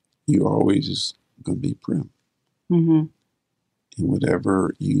 you're always going to be Prim. Mm-hmm. And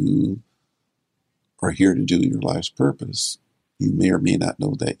whatever you are here to do, your life's purpose, you may or may not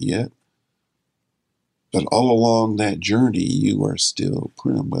know that yet. But all along that journey, you are still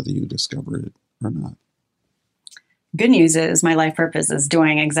Prim, whether you discover it or not. Good news is my life purpose is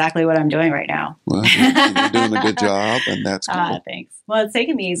doing exactly what I'm doing right now. Well, you're doing a good job, and that's good. Thanks. Well, it's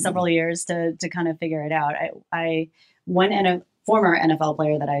taken me several years to kind of figure it out. A former NFL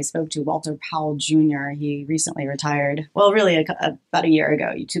player that I spoke to, Walter Powell Jr., he recently retired. Well, really about a year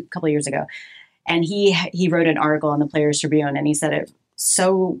ago, a couple of years ago. And he wrote an article in the Players Tribune, and he said it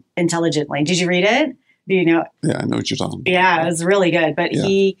so intelligently. Did you read it? Do you know? Yeah, I know what you're talking about. Yeah, it was really good. But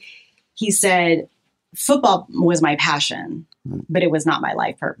he said, football was my passion, but it was not my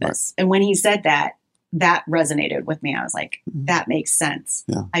life purpose. Right. And when he said that, that resonated with me. I was like, that makes sense.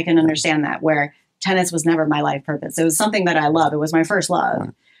 Yeah. I can understand that, where tennis was never my life purpose. It was something that I love. It was my first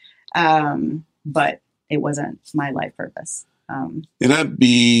love. Right. But it wasn't my life purpose. And I'd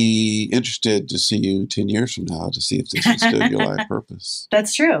be interested to see you 10 years from now to see if this is still your life purpose.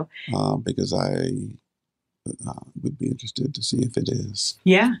 That's true. Because I would be interested to see if it is.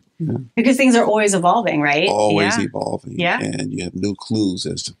 Yeah. Because things are always evolving, right? Always evolving. Yeah. And you have new clues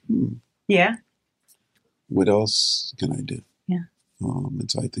as to, what else can I do? Yeah. And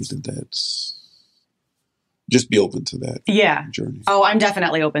so I think that's, just be open to that journey. Oh, I'm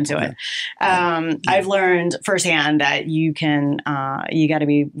definitely open to it. I've learned firsthand that you got to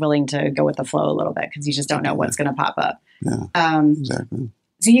be willing to go with the flow a little bit, because you just don't know what's going to pop up. Yeah, exactly.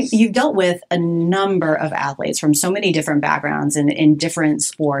 So you've dealt with a number of athletes from so many different backgrounds and in different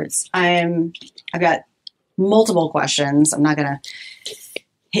sports. I've got multiple questions. I'm not going to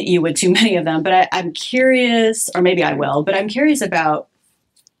hit you with too many of them, but I'm curious, or maybe I will, but I'm curious about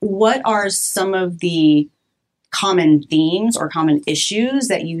what are some of the common themes or common issues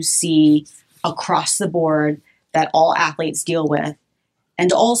that you see across the board that all athletes deal with?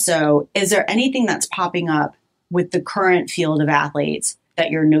 And also, is there anything that's popping up with the current field of athletes that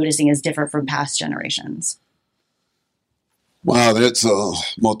you're noticing is different from past generations? Wow, that's a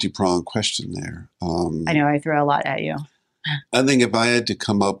multi-pronged question there. I know I threw a lot at you. I think if I had to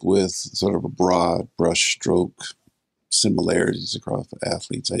come up with sort of a broad brushstroke similarities across the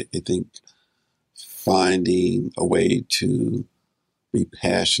athletes, I think finding a way to be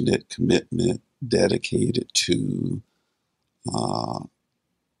passionate, commitment, dedicated to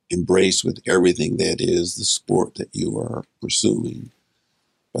embrace with everything that is the sport that you are pursuing,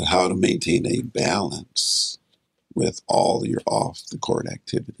 but how to maintain a balance with all your off the court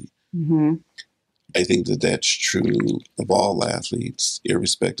activity. Mm-hmm. I think that's true of all athletes,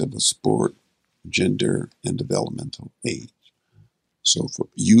 irrespective of sport, gender, and developmental age. So for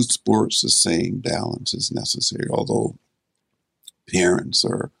youth sports, the same balance is necessary, although parents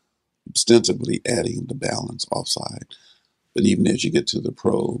are ostensibly adding the balance offside. But even as you get to the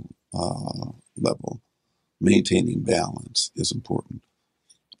pro level, maintaining balance is important.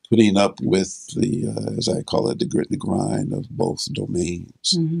 Putting up with the, as I call it, the grit and the grind of both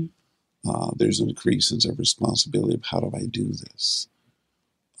domains. Mm-hmm. There's an increase sense of responsibility of how do I do this?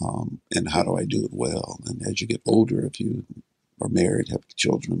 And how do I do it well? And as you get older, if you are married, have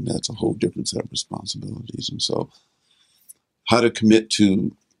children, that's a whole different set of responsibilities. And so how to commit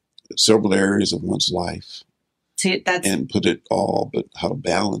to several areas of one's life and put it all, but how to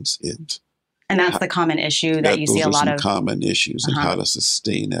balance it. And that's the common issue that you see a lot of. Those are some common issues and how to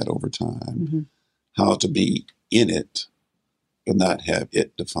sustain that over time, how to be in it, but not have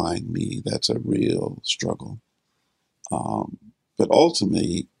it define me. That's a real struggle. But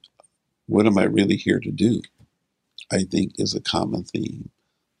ultimately, what am I really here to do? I think is a common theme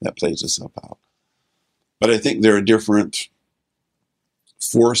that plays itself out. But I think there are different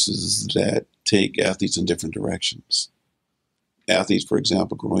forces that take athletes in different directions. Athletes, for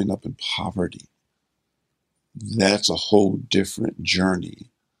example, growing up in poverty, that's a whole different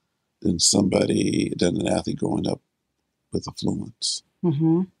journey than an athlete growing up with affluence.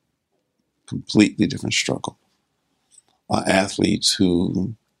 Completely different struggle. Athletes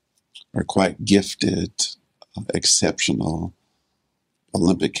who are quite gifted, exceptional,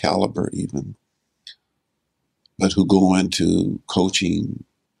 Olympic caliber even, but who go into coaching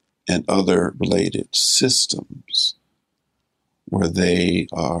and other related systems where they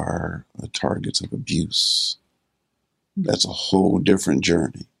are targets of abuse. That's a whole different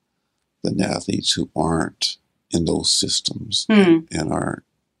journey than athletes who aren't in those systems and aren't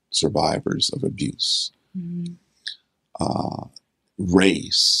survivors of abuse.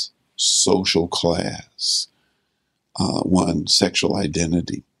 Race, social class, one's sexual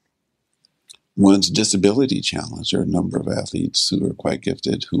identity, one's disability challenge. There are a number of athletes who are quite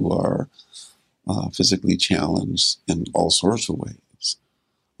gifted who are physically challenged in all sorts of ways.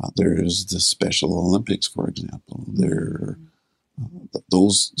 There's the Special Olympics, for example.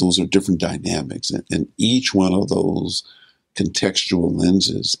 Those are different dynamics, and each one of those contextual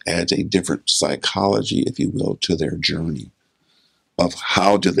lenses adds a different psychology, if you will, to their journey of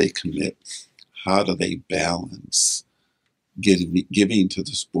how do they commit, how do they balance giving to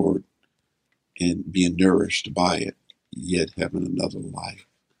the sport and being nourished by it, yet having another life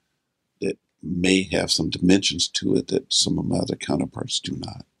that may have some dimensions to it that some of my other counterparts do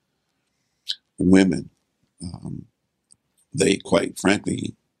not. Women, they quite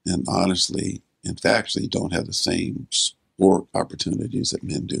frankly and honestly and factually don't have the same sport opportunities that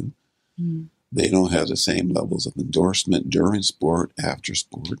men do. They don't have the same levels of endorsement during sport, after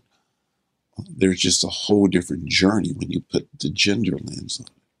sport. There's just a whole different journey when you put the gender lens on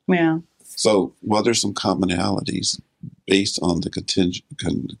it. Yeah. So while there's some commonalities based on the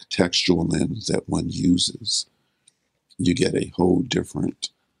contextual lens that one uses, you get a whole different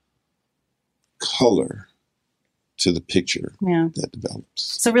color to the picture that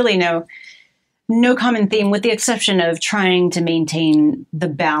develops. So really no common theme, with the exception of trying to maintain the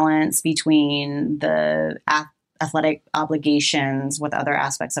balance between the athletic obligations with other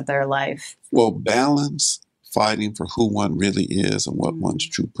aspects of their life. Well, balance, fighting for who one really is and what one's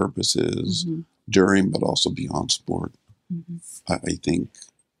true purpose is during, but also beyond sport, I think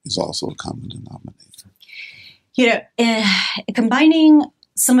is also a common denominator. Combining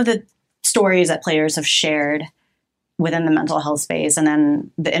some of the stories that players have shared within the mental health space, and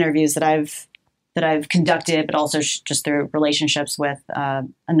then the interviews that I've conducted, but also just through relationships with a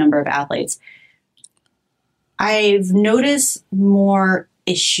number of athletes, I've noticed more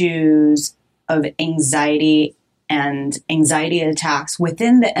issues of anxiety and anxiety attacks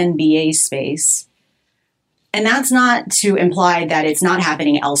within the NBA space. And that's not to imply that it's not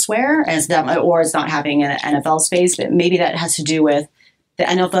happening elsewhere, or it's not happening in the NFL space, but maybe that has to do with the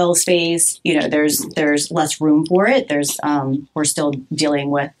NFL space. There's less room for it. We're still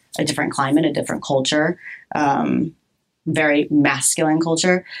dealing with a different climate, a different culture, very masculine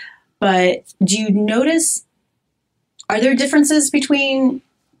culture. But do you notice, are there differences between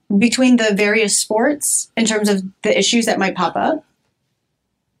the various sports in terms of the issues that might pop up?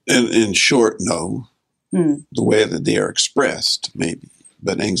 In short, no. The way that they are expressed, maybe.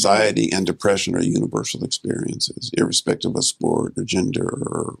 But anxiety and depression are universal experiences, irrespective of sport or gender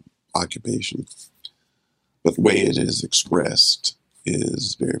or occupation. But the way it is expressed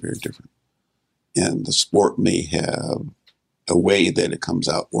is very, very different. And the sport may have a way that it comes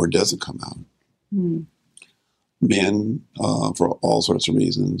out or doesn't come out. Men, for all sorts of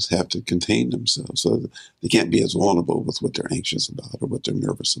reasons, have to contain themselves. So they can't be as vulnerable with what they're anxious about or what they're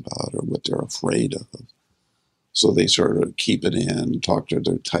nervous about or what they're afraid of. So they sort of keep it in, talk to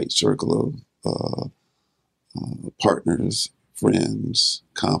their tight circle of partners, friends,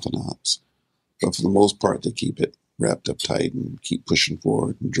 confidants. But for the most part, they keep it wrapped up tight and keep pushing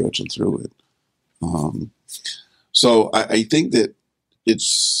forward and drudging through it. So I think that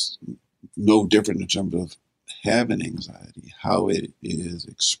it's no different in terms of having anxiety. How it is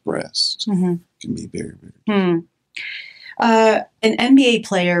expressed can be very, very different. An NBA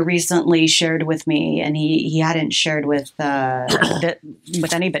player recently shared with me, and he hadn't shared with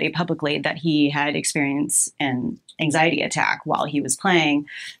with anybody publicly, that he had experienced an anxiety attack while he was playing.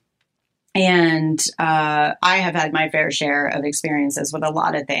 And I have had my fair share of experiences with a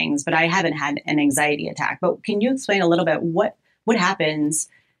lot of things, but I haven't had an anxiety attack. But can you explain a little bit what happens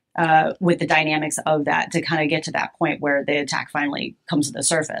with the dynamics of that to kind of get to that point where the attack finally comes to the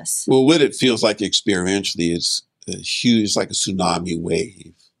surface? Well, what it feels like experientially is a huge, like a tsunami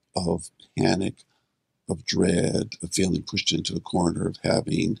wave of panic, of dread, of feeling pushed into a corner, of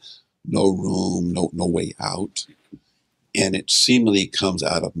having no room, no way out. And it seemingly comes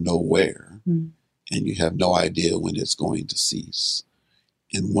out of nowhere, and you have no idea when it's going to cease.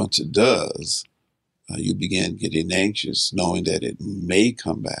 And once it does, you begin getting anxious, knowing that it may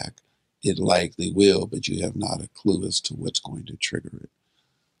come back. It likely will, but you have not a clue as to what's going to trigger it.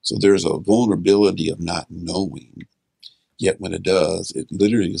 So there's a vulnerability of not knowing. Yet when it does, it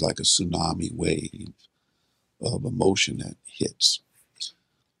literally is like a tsunami wave of emotion that hits.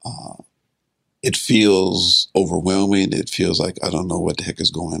 It feels overwhelming. It feels like, I don't know what the heck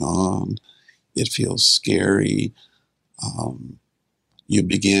is going on. It feels scary. You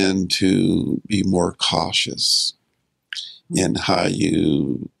begin to be more cautious in how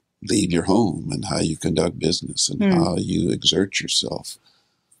you leave your home and how you conduct business and how you exert yourself.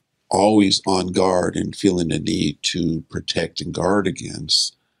 Always on guard and feeling the need to protect and guard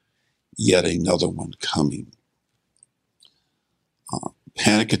against yet another one coming.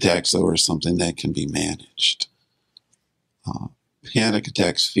 Panic attacks, though, are something that can be managed. Panic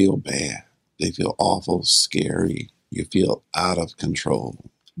attacks feel bad. They feel awful, scary. You feel out of control.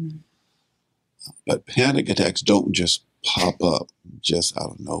 But panic attacks don't just pop up just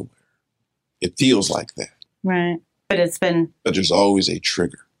out of nowhere. It feels like that. Right. But there's always a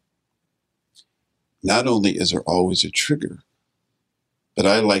trigger. Not only is there always a trigger, but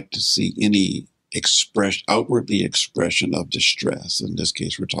I like to see any outwardly expression of distress. In this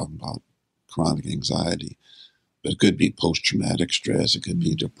case, we're talking about chronic anxiety, but it could be post-traumatic stress. It could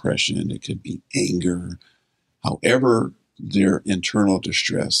be depression. It could be anger. However, their internal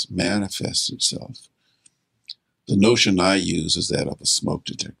distress manifests itself. The notion I use is that of a smoke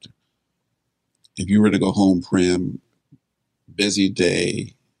detector. If you were to go home, Prim, busy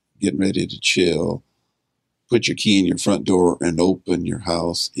day, getting ready to chill, put your key in your front door and open your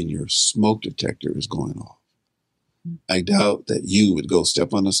house, and your smoke detector is going off. I doubt that you would go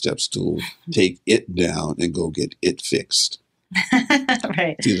step on a step stool, take it down, and go get it fixed.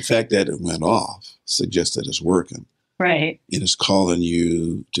 Right. See, the fact that it went off suggests that it's working. Right. It is calling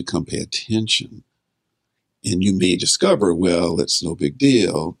you to come pay attention. And you may discover, well, it's no big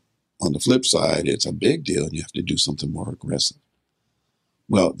deal. On the flip side, it's a big deal, and you have to do something more aggressive.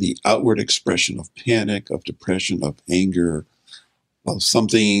 Well, the outward expression of panic, of depression, of anger, of some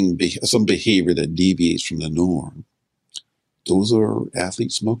behavior that deviates from the norm, those are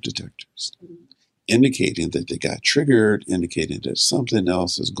athlete smoke detectors, indicating that they got triggered, indicating that something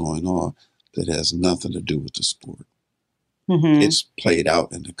else is going on that has nothing to do with the sport. It's played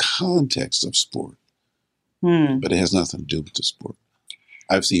out in the context of sport, but it has nothing to do with the sport.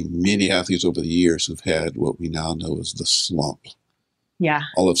 I've seen many athletes over the years who've had what we now know as the slump. Yeah.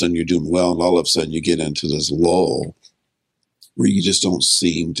 All of a sudden you're doing well, and all of a sudden you get into this lull where you just don't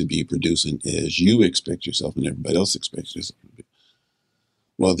seem to be producing as you expect yourself and everybody else expects yourself to be.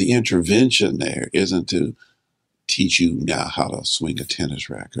 Well, the intervention there isn't to teach you now how to swing a tennis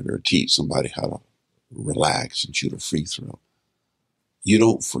racket or teach somebody how to relax and shoot a free throw. You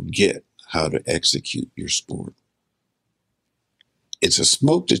don't forget how to execute your sport. It's a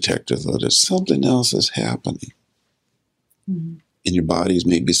smoke detector, though. There's something else that's happening. And your body's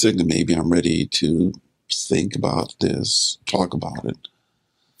maybe signaling, maybe I'm ready to think about this, talk about it.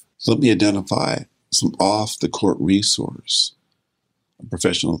 So let me identify some off-the-court resource. A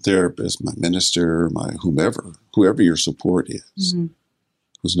professional therapist, my minister, my whoever your support is,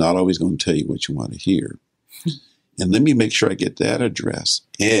 who's not always going to tell you what you want to hear. And let me make sure I get that addressed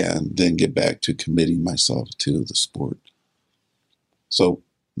and then get back to committing myself to the sport. So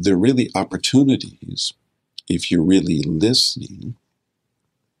there are really opportunities, if you're really listening,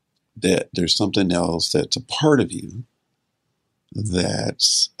 that there's something else that's a part of you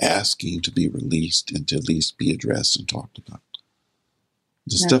that's asking to be released and to at least be addressed and talked about.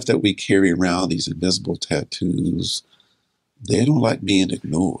 The stuff that we carry around, these invisible tattoos, they don't like being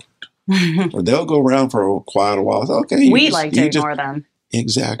ignored. Or they'll go around for quite a while. Okay, we like to ignore them.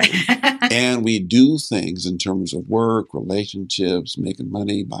 Exactly. And we do things in terms of work, relationships, making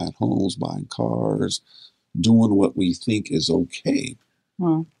money, buying homes, buying cars, doing what we think is okay.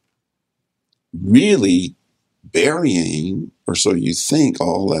 Really, burying, or so you think,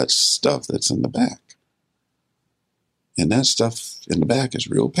 all that stuff that's in the back. And that stuff in the back is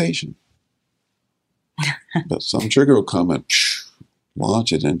real patient. But some trigger will come and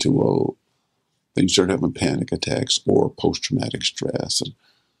launch it into then you start having panic attacks or post-traumatic stress. And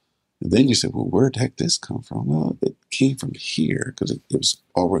then you say, well, where the heck did this come from? Well, it came from here because it was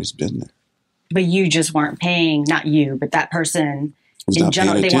always been there. But you just weren't paying, not you, but that person was in not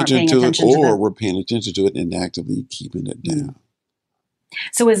general, paying they weren't paying attention attention to it, to or it. we're paying attention to it and actively keeping it down.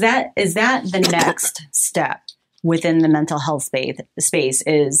 So is that the next step within the mental health space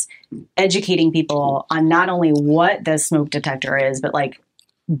is educating people on not only what the smoke detector is,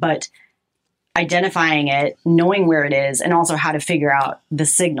 but identifying it, knowing where it is, and also how to figure out the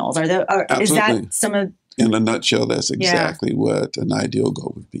signals. Is that some of? In a nutshell, that's exactly what an ideal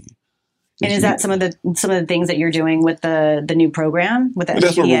goal would be. And is that some of the things that you're doing with the new program with the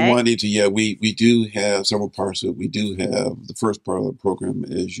That's what we're wanting to. Yeah, we do have several parts of it. We do have the first part of the program,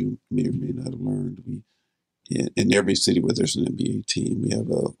 as you may or may not have learned. In every city where there's an MBA team, we have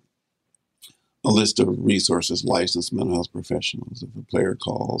a list of resources, licensed mental health professionals. If a player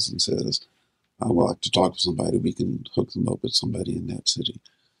calls and says, I would like to talk to somebody, we can hook them up with somebody in that city.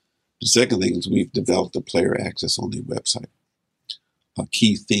 The second thing is we've developed a player access-only website. A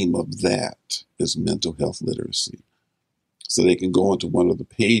key theme of that is mental health literacy. So they can go into one of the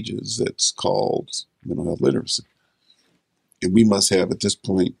pages that's called mental health literacy. And we must have, at this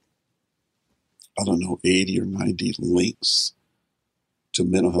point, 80 or 90 links to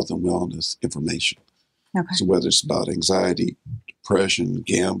mental health and wellness information. Okay. So whether it's about anxiety, depression,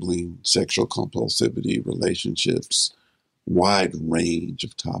 gambling, sexual compulsivity, relationships, wide range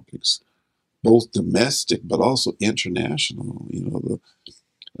of topics, both domestic but also international. The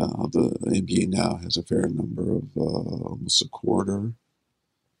NBA now has a fair number of almost a quarter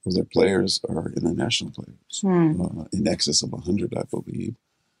of their players are international players, in excess of 100, I believe.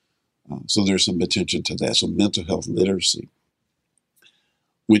 So there's some attention to that. So mental health literacy,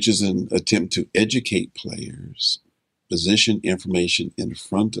 which is an attempt to educate players, position information in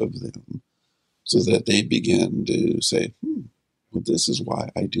front of them so that they begin to say, well, this is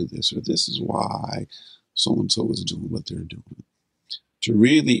why I do this, or this is why so-and-so is doing what they're doing. To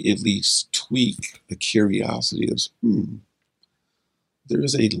really at least tweak a curiosity of, there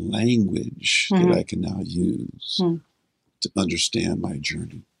is a language that I can now use to understand my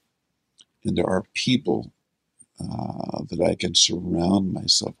journey. And there are people that I can surround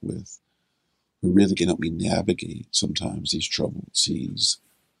myself with who really can help me navigate sometimes these troubled seas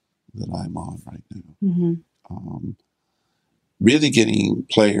that I'm on right now. Really getting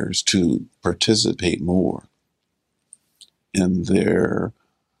players to participate more in their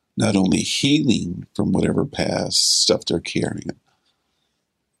not only healing from whatever past stuff they're carrying,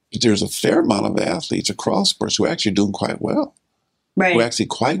 but there's a fair amount of athletes across sports who are actually doing quite well. Right. Who are actually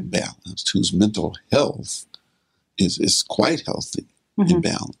quite balanced, whose mental health is quite healthy and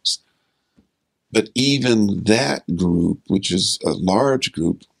balanced. But even that group, which is a large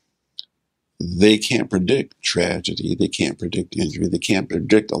group, they can't predict tragedy, they can't predict injury, they can't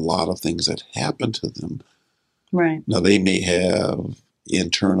predict a lot of things that happen to them. Right. Now, they may have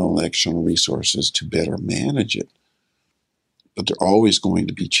internal and external resources to better manage it, but they're always going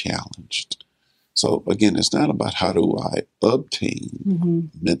to be challenged. So again, it's not about how do I obtain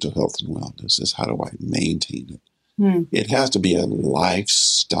mental health and wellness, it's how do I maintain it. It has to be a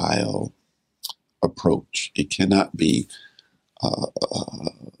lifestyle approach. It cannot be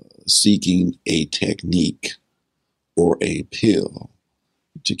seeking a technique or a pill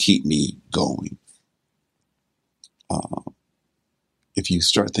to keep me going. If you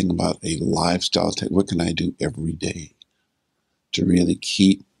start thinking about a lifestyle, what can I do every day to really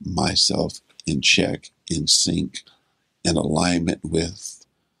keep myself in check, in sync, in alignment with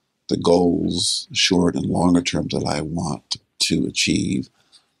the goals, short and longer term, that I want to achieve,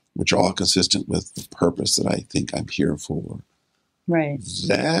 which are all consistent with the purpose that I think I'm here for. Right.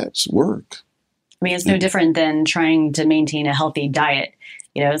 That's work. I mean, it's no different than trying to maintain a healthy diet.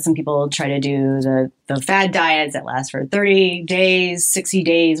 Some people try to do the fad diets that last for 30 days, 60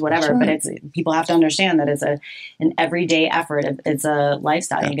 days, whatever. Right. But people have to understand that it's an everyday effort. It's a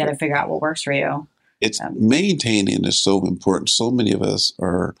lifestyle. You got to figure out what works for you. It's maintaining is so important. So many of us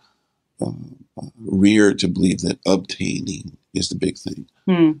are reared to believe that obtaining is the big thing.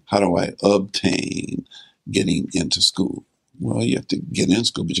 How do I obtain getting into school? Well, you have to get in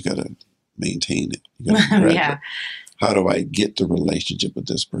school, but you got to maintain it. You got to graduate. Yeah. How do I get the relationship with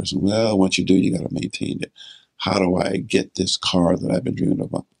this person? Well, once you do, you got to maintain it. How do I get this car that I've been dreaming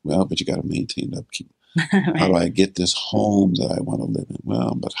about? Well, but you got to maintain upkeep. Right. How do I get this home that I want to live in?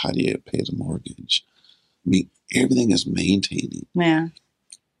 Well, but how do you pay the mortgage? mean, everything is maintaining. Yeah.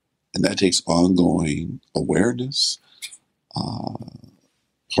 And that takes ongoing awareness,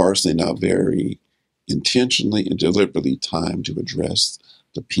 parsing out very intentionally and deliberately time to address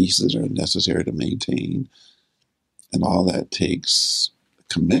the pieces that are necessary to maintain. And all that takes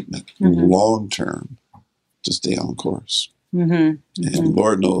commitment, long term, to stay on course. And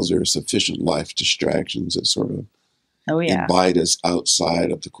Lord knows there are sufficient life distractions that sort of invite us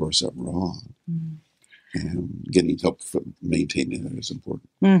outside of the course that we're on. And getting help for maintaining it is important.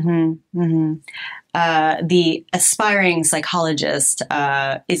 The aspiring psychologist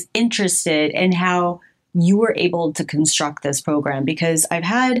is interested in how you were able to construct this program, because I've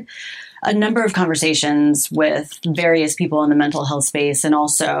had a number of conversations with various people in the mental health space, and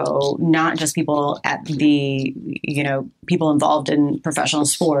also not just people at the, people involved in professional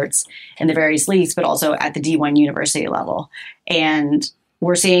sports in the various leagues, but also at the D1 university level. And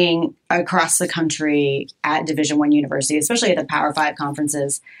we're seeing across the country at Division I university, especially at the Power 5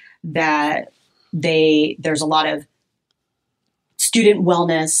 conferences, that there's a lot of student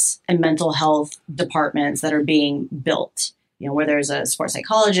wellness and mental health departments that are being built, where there's a sports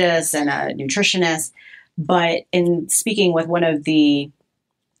psychologist and a nutritionist. But in speaking with one of the,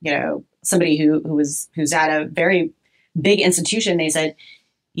 somebody who's at a very big institution, they said,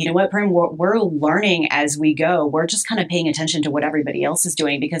 you know what, Parham, we're learning as we go. We're just kind of paying attention to what everybody else is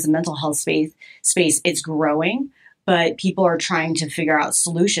doing, because the mental health space it's growing, but people are trying to figure out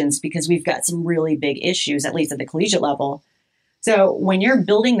solutions because we've got some really big issues, at least at the collegiate level. So when you're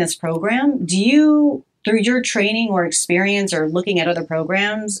building this program, do you, through your training or experience or looking at other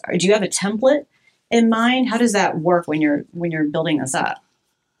programs, or do you have a template in mind? How does that work when you're building this up?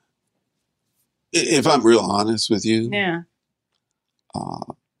 If I'm real honest with you,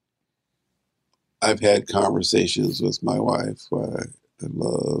 I've had conversations with my wife who I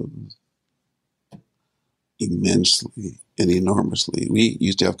love immensely and enormously. We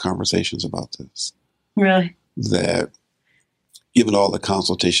used to have conversations about this. Really? That given all the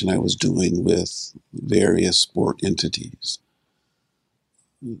consultation I was doing with various sport entities,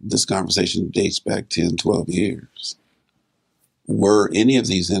 this conversation dates back 10, 12 years. Were any of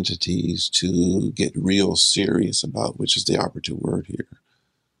these entities to get real serious about, which is the operative word here,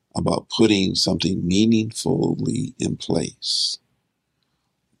 about putting something meaningfully in place,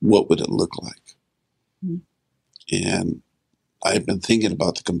 what would it look like? And I've been thinking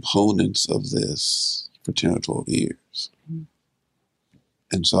about the components of this for 10 or 12 years.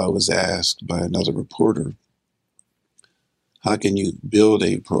 And so I was asked by another reporter, how can you build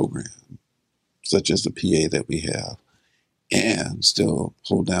a program such as the PA that we have and still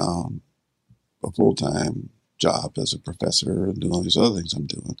hold down a full-time job as a professor and do all these other things I'm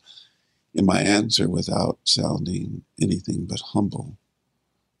doing? And my answer, without sounding anything but humble,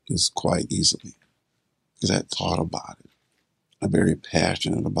 is quite easily, because I thought about it. I'm very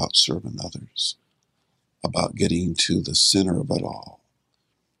passionate about serving others, about getting to the center of it all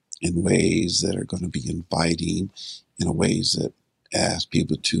in ways that are going to be inviting, in ways that ask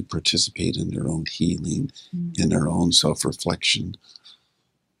people to participate in their own healing, in their own self-reflection.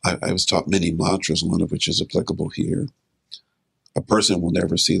 I was taught many mantras, one of which is applicable here. A person will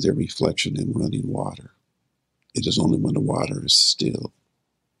never see their reflection in running water. It is only when the water is still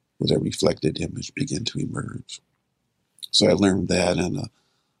will their reflected image begin to emerge. So I learned that and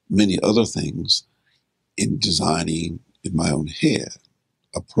many other things in designing in my own head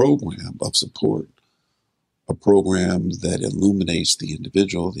a program of support, a program that illuminates the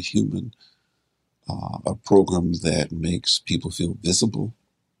individual, the human, a program that makes people feel visible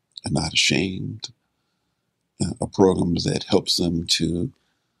and not ashamed, a program that helps them to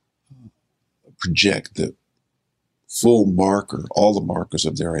project the full marker, all the markers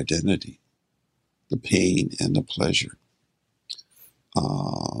of their identity, the pain and the pleasure,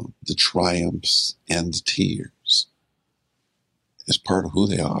 the triumphs and the tears, as part of who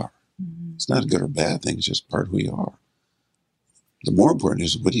they are. It's not a good or bad thing, it's just part of who you are. The more important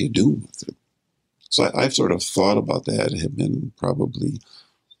is, what are you doing with it? So I've sort of thought about that, have been probably,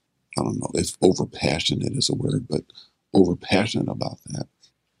 I don't know if over-passionate is a word, but over-passionate about that.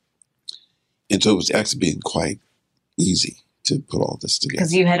 And so it was actually being quite easy to put all this together.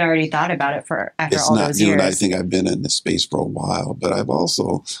 Because you had already thought about it after all those years. And I think I've been in this space for a while, but I've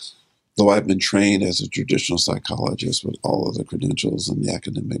also, though I've been trained as a traditional psychologist with all of the credentials and the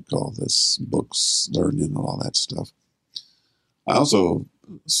academic, all this books, learning and all that stuff, I also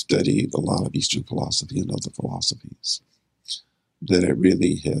studied a lot of Eastern philosophy and other philosophies that I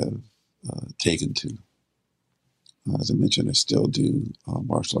really have taken to. As I mentioned, I still do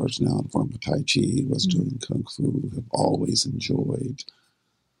martial arts now in the form of Tai Chi, was doing Kung Fu, have always enjoyed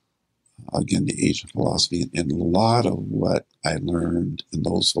again, the Asian philosophy, and a lot of what I learned in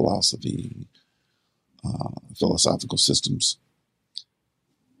those philosophical systems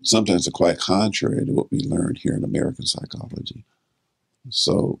sometimes are quite contrary to what we learned here in American psychology.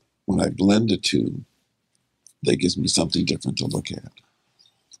 So when I blend the two, that gives me something different to look at.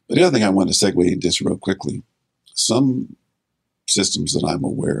 But the other thing I want to segue into this real quickly, some systems that I'm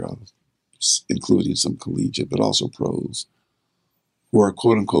aware of, including some collegiate, but also pros, who are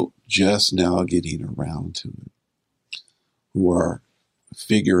quote unquote just now getting around to it, who are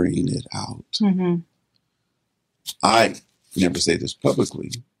figuring it out. Mm-hmm. I never say this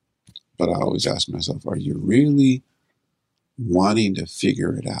publicly, but I always ask myself, are you really wanting to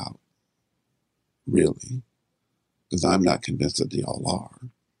figure it out? Really? Because I'm not convinced that they all are.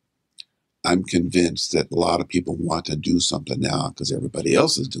 I'm convinced that a lot of people want to do something now because everybody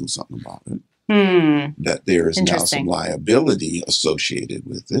else is doing something about it. That there is now some liability associated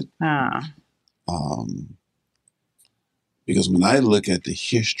with it. Because when I look at the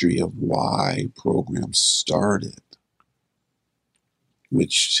history of why programs started,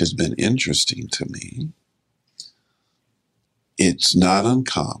 which has been interesting to me, it's not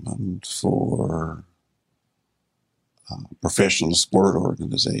uncommon for professional sport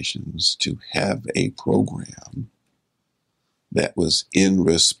organizations to have a program that was in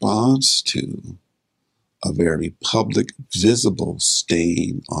response to a very public, visible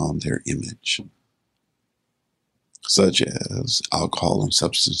stain on their image, such as alcohol and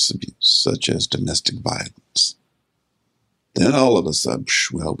substance abuse, such as domestic violence. Then all of a sudden,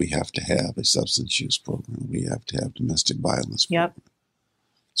 well, we have to have a substance use program. We have to have domestic violence program. Yep.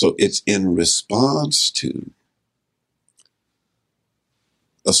 So it's in response to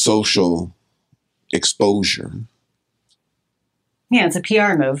a social exposure. Yeah, it's a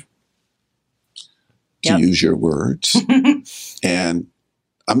PR move. To use your words. And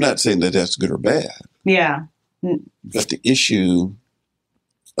I'm not saying that that's good or bad. Yeah. But the issue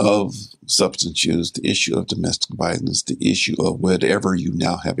of substance use, the issue of domestic violence, the issue of whatever you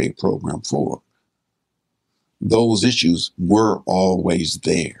now have a program for, those issues were always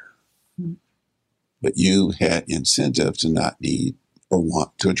there. But you had incentive to not need or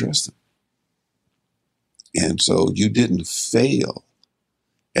want to address them. And so you didn't fail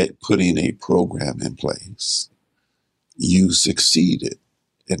at putting a program in place. You succeeded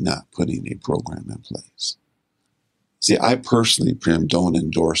at not putting a program in place. See, I personally, Prim, don't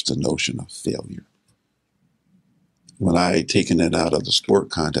endorse the notion of failure. When I taken it out of the sport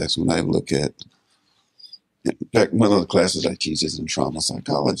context, when I look at, in fact, one of the classes I teach is in trauma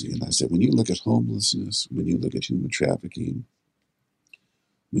psychology. And I said, when you look at homelessness, when you look at human trafficking,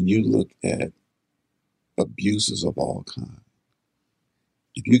 when you look at abuses of all kinds,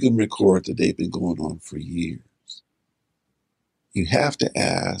 if you can record that they've been going on for years, you have to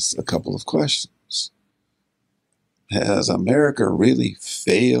ask a couple of questions. Has America really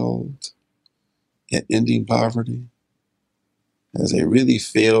failed at ending poverty? Has they really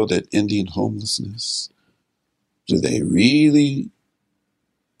failed at ending homelessness? Do they really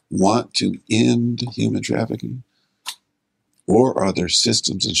want to end human trafficking? Or are there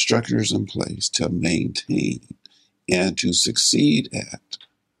systems and structures in place to maintain and to succeed at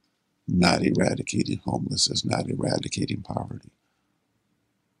not eradicating homelessness, not eradicating poverty?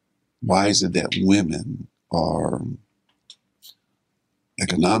 Why is it that women are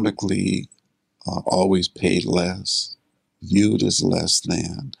economically always paid less, viewed as less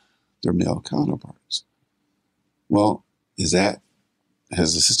than their male counterparts? Well, has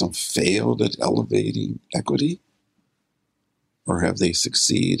the system failed at elevating equity? Or have they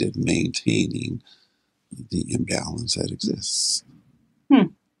succeeded in maintaining the imbalance that exists?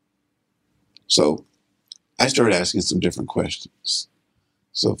 So I started asking some different questions.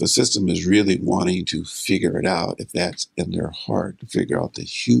 So if a system is really wanting to figure it out, if that's in their heart, to figure out the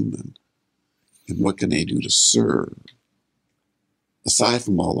human and what can they do to serve, aside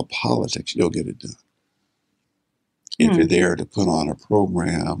from all the politics, you'll get it done. If you're there to put on a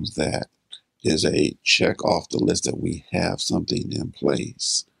program that is a check off the list that we have something in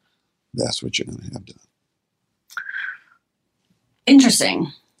place, that's what you're going to have done.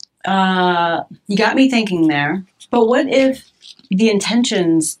 Interesting. You got me thinking there. But what if the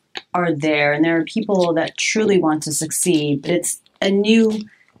intentions are there and there are people that truly want to succeed, but it's a new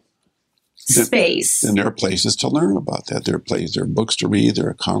space? And there are places to learn about that. There are books to read. There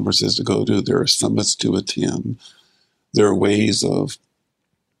are conferences to go to. There are summits to attend. There are ways of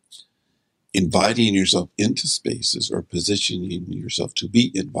inviting yourself into spaces or positioning yourself to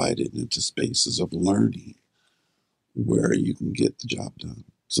be invited into spaces of learning where you can get the job done.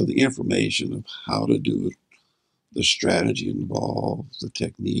 So the information of how to do it, the strategy involved, the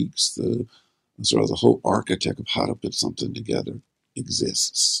techniques, the sort of the whole architect of how to put something together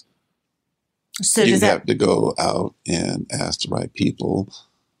exists. So You have to go out and ask the right people,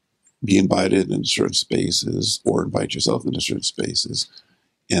 be invited in certain spaces, or invite yourself into certain spaces,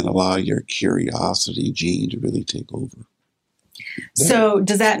 and allow your curiosity gene to really take over. So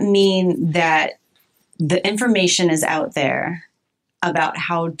does that mean that the information is out there about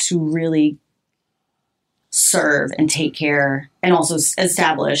how to really serve and take care and also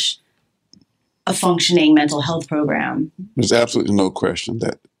establish a functioning mental health program? There's absolutely no question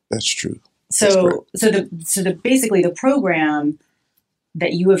that that's true. So basically the program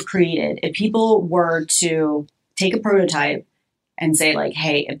that you have created, if people were to take a prototype and say like,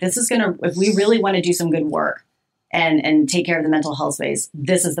 hey, if we really want to do some good work and take care of the mental health space,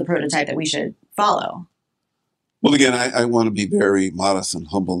 this is the prototype that we should follow. Well, again, I want to be very modest and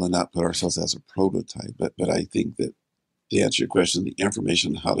humble and not put ourselves as a prototype, but I think that to answer your question, the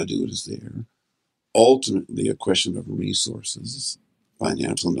information on how to do it is there. Ultimately, a question of resources,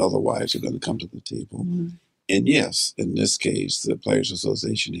 financial and otherwise, are going to come to the table. Mm-hmm. And yes, in this case, the Players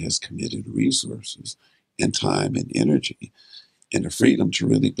Association has committed resources and time and energy and the freedom to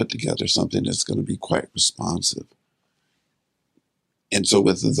really put together something that's going to be quite responsive. And so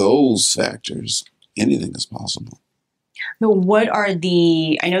with those factors, anything is possible. So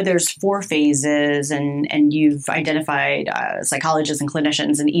I know there's 4 phases and you've identified psychologists and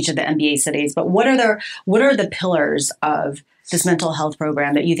clinicians in each of the MBA cities, but what are the pillars of this mental health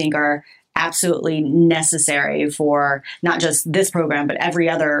program that you think are absolutely necessary for not just this program, but every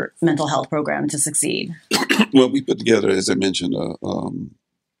other mental health program to succeed? Well, we put together, as I mentioned, a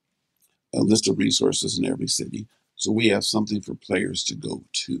list of resources in every city. So we have something for players to go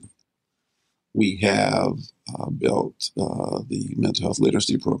to. We have built the mental health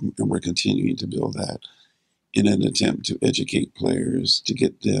literacy program, and we're continuing to build that in an attempt to educate players, to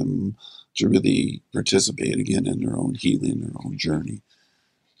get them to really participate again in their own healing, their own journey.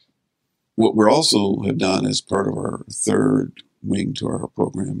 What we're also have done as part of our third wing to our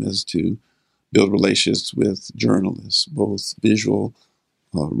program is to build relationships with journalists, both visual,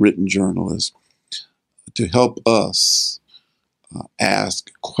 written journalists, to help us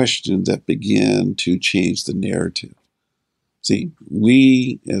ask questions that begin to change the narrative. See,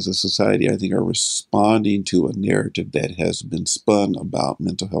 we as a society, I think, are responding to a narrative that has been spun about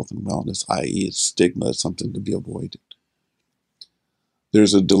mental health and wellness, i.e. it's stigma, it's something to be avoided.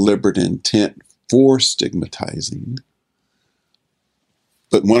 There's a deliberate intent for stigmatizing,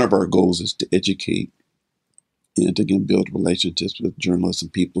 but one of our goals is to educate and to again build relationships with journalists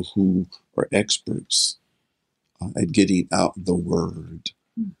and people who are experts at getting out the word,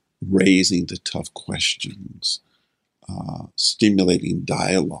 raising the tough questions, stimulating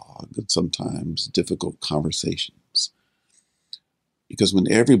dialogue and sometimes difficult conversations. Because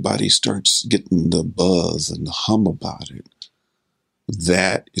when everybody starts getting the buzz and the hum about it,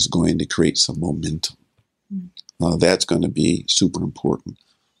 that is going to create some momentum. That's going to be super important.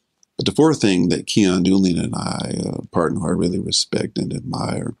 But the fourth thing that Keon Doolin and I, a partner who I really respect and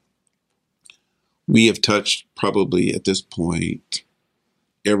admire, we have touched probably at this point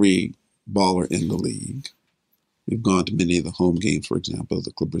every baller in the league. We've gone to many of the home games, for example,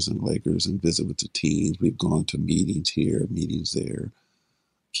 the Clippers and Lakers, and visit with the teams. We've gone to meetings here, meetings there.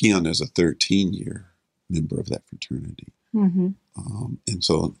 Keon is a 13-year member of that fraternity. Mm-hmm. And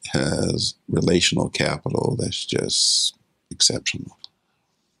so has relational capital that's just exceptional.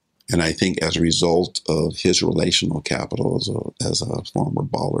 And I think as a result of his relational capital as a former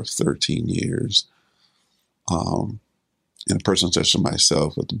baller of 13 years, and a person such as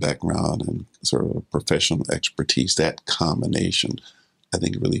myself with the background and sort of professional expertise, that combination, I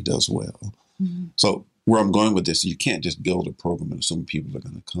think really does well. Mm-hmm. So where I'm going with this, you can't just build a program and assume people are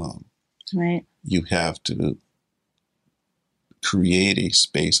going to come. Right. You have to create a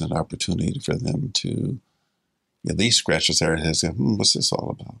space and opportunity for them to at least scratch their head and say, what's this all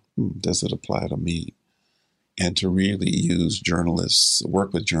about? Does it apply to me? And to really use journalists,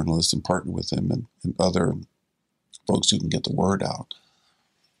 work with journalists and partner with them and other folks who can get the word out,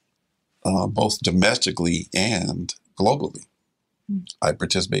 both domestically and globally. I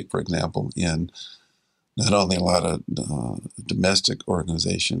participate, for example, in not only a lot of domestic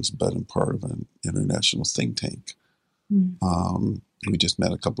organizations, but in part of an international think tank. We just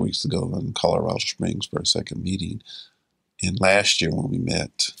met a couple weeks ago in Colorado Springs for a second meeting. And last year when we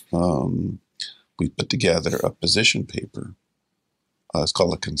met, we put together a position paper. It's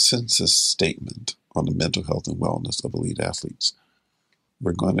called a consensus statement on the mental health and wellness of elite athletes.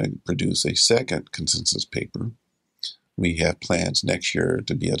 We're going to produce a second consensus paper. We have plans next year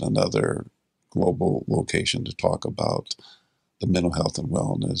to be at another global location to talk about the mental health and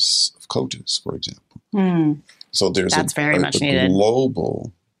wellness of coaches, for example. So there's That's very much a needed.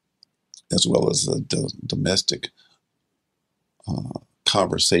 global as well as a domestic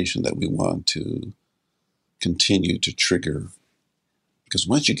conversation that we want to continue to trigger. Because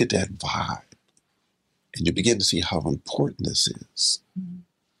once you get that vibe and you begin to see how important this is,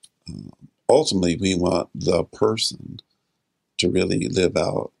 ultimately we want the person to really live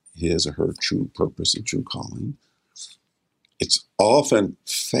out his or her true purpose and true calling. It's often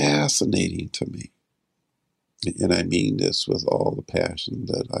fascinating to me, and I mean this with all the passion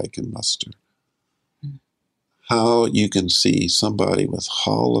that I can muster, how you can see somebody with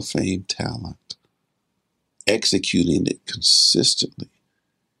Hall of Fame talent executing it consistently,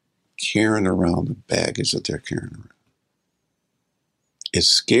 carrying around the baggage that they're carrying around. It's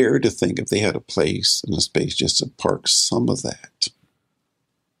scary to think if they had a place and a space just to park some of that,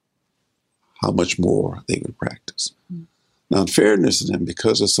 how much more they would practice. Now, in fairness to them,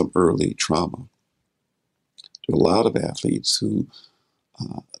 because of some early trauma, there are a lot of athletes who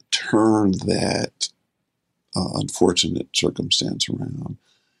turn that unfortunate circumstance around,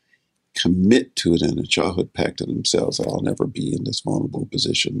 commit to it in a childhood pact to themselves that I'll never be in this vulnerable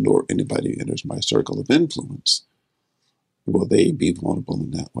position, nor anybody who enters my circle of influence will they be vulnerable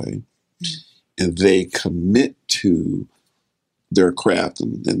in that way. And they commit to their craft,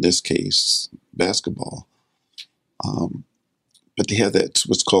 and in this case, basketball. But they have that,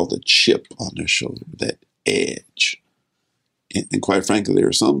 what's called a chip on their shoulder, that edge. And quite frankly, there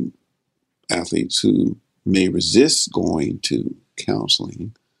are some athletes who may resist going to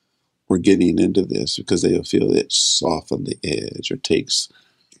counseling or getting into this because they feel it softens the edge or takes.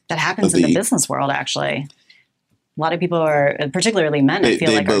 That happens in the business world, actually. A lot of people are, particularly men, I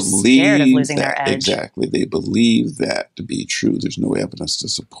feel like are scared of losing their edge. Exactly. They believe that to be true. There's no evidence to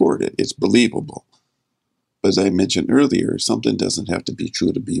support it. It's believable. But as I mentioned earlier, something doesn't have to be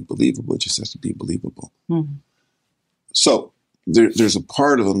true to be believable. It just has to be believable. So there's a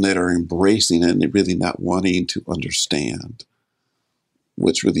part of them that are embracing it and they're really not wanting to understand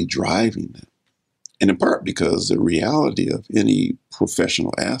what's really driving them. And in part because the reality of any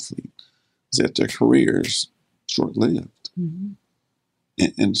professional athlete is that their careers short-lived.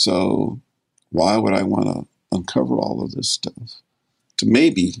 And so why would I want to uncover all of this stuff to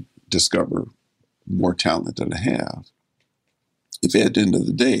maybe discover more talent than I have if at the end of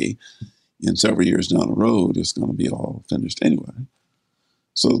the day, in several years down the road, it's going to be all finished anyway.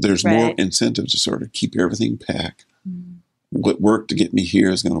 So there's more incentive to sort of keep everything packed. What worked to get me here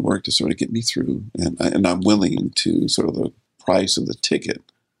is going to work to sort of get me through. And I'm willing to sort of the price of the ticket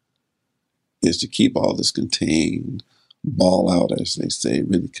is to keep all this contained, ball out, as they say,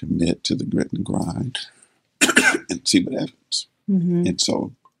 really commit to the grit and grind and see what happens. And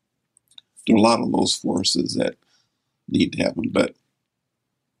so there are a lot of those forces that need to happen. But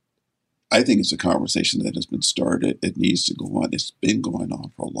I think it's a conversation that has been started. It needs to go on. It's been going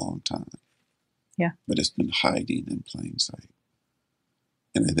on for a long time. But it's been hiding in plain sight.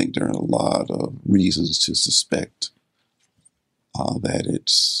 And I think there are a lot of reasons to suspect that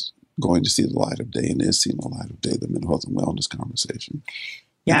it's going to see the light of day and is seeing the light of day, the mental health and wellness conversation.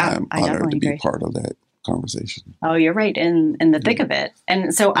 And I'm honored to be part of that conversation. Oh, you're right in the thick of it.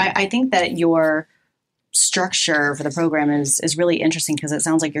 And so I think that your structure for the program is really interesting because it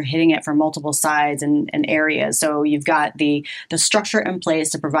sounds like you're hitting it from multiple sides and areas. So you've got the structure in place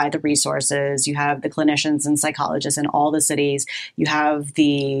to provide the resources. You have the clinicians and psychologists in all the cities. You have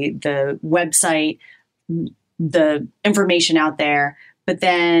the website, the information out there. But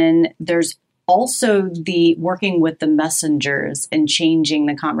then there's also the working with the messengers and changing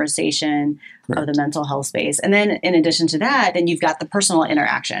the conversation of the mental health space. And then in addition to that, then you've got the personal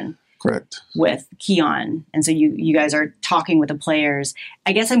interaction. With Keon. And so you guys are talking with the players.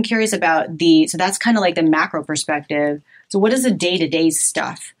 I guess I'm curious about so that's kind of like the macro perspective. So what does the day-to-day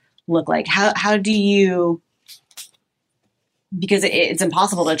stuff look like? How do you, because it's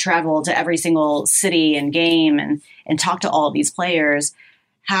impossible to travel to every single city and game and talk to all of these players.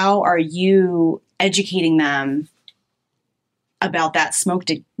 How are you educating them about that smoke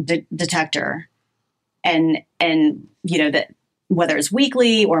detector and that, whether it's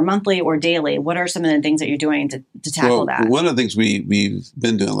weekly or monthly or daily, what are some of the things that you're doing to tackle that? One of the things we've been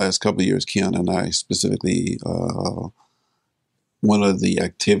doing the last couple of years, Keon and I specifically, one of the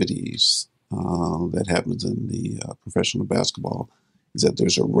activities that happens in the professional basketball is that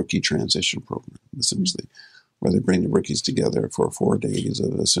there's a rookie transition program, essentially, where they bring the rookies together for 4 days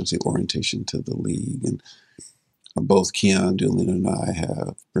of essentially orientation to the league. And both Keon, Doolin, and I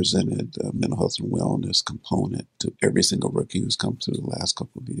have presented a mental health and wellness component to every single rookie who's come through the last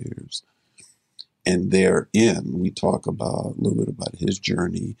couple of years. And therein, we talk about a little bit about his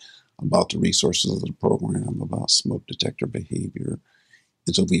journey, about the resources of the program, about smoke detector behavior.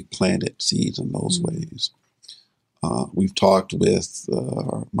 And so we've planted seeds in those ways. We've talked with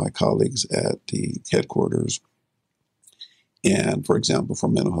my colleagues at the headquarters. And for example, for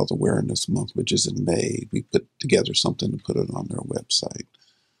Mental Health Awareness Month, which is in May, we put together something to put it on their website.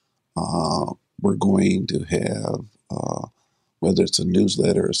 We're going to have, whether it's a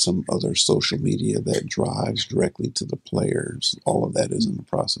newsletter or some other social media that drives directly to the players, all of that is in the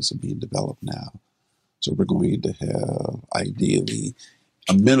process of being developed now. So we're going to have, ideally,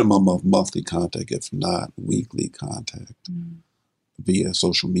 a minimum of monthly contact, if not weekly contact, via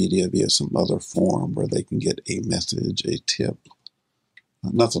social media, via some other form where they can get a message, a tip,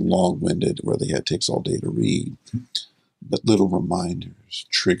 nothing long-winded where it takes all day to read, but little reminders,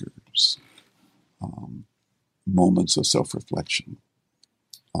 triggers, moments of self-reflection,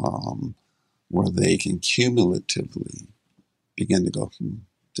 where they can cumulatively begin to go,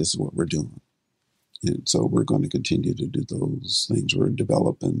 this is what we're doing. And so we're going to continue to do those things. We're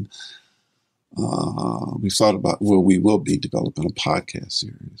developing, we will be developing a podcast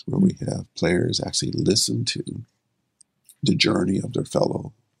series where we have players actually listen to the journey of their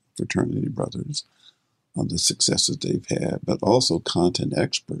fellow fraternity brothers, on the successes they've had, but also content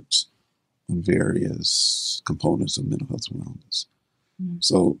experts on various components of mental health and wellness.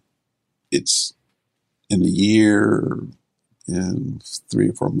 So it's in a year and 3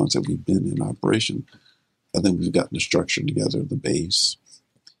 or 4 months that we've been in operation, I think we've gotten the structure together, the base.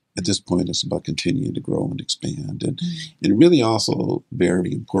 At this point, it's about continuing to grow and expand. And really also,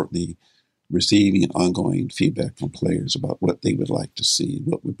 very importantly, receiving ongoing feedback from players about what they would like to see,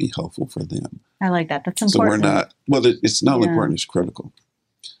 what would be helpful for them. I like that. That's important. So it's not only important, it's critical.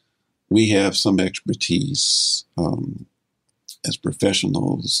 We have some expertise as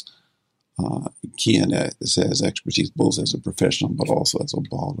professionals. Kian has expertise both as a professional but also as a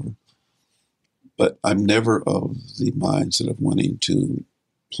baller. But I'm never of the mindset of wanting to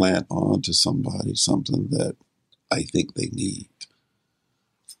plant onto somebody something that I think they need.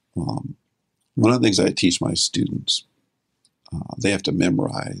 One of the things I teach my students, they have to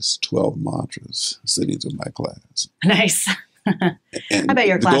memorize 12 mantras sitting through my class. Nice. And I bet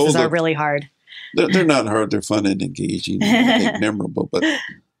your classes are really hard. They're not hard. They're fun and engaging and I think memorable. But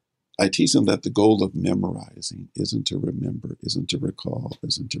I teach them that the goal of memorizing isn't to remember, isn't to recall,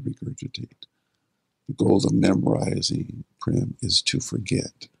 isn't to regurgitate. The goal of memorizing, Prem, is to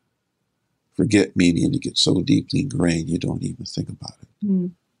forget. Forget meaning to get so deeply ingrained you don't even think about it.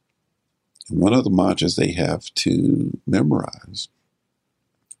 And one of the mantras they have to memorize,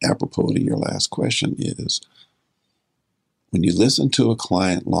 apropos to your last question, is when you listen to a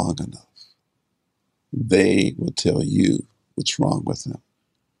client long enough, they will tell you what's wrong with them.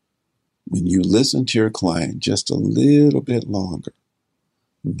 When you listen to your client just a little bit longer,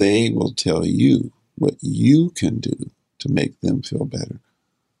 they will tell you what you can do to make them feel better.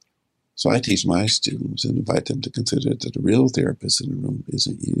 So I teach my students and invite them to consider that the real therapist in the room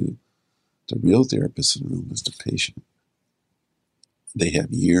isn't you. The real therapist in the room is the patient. They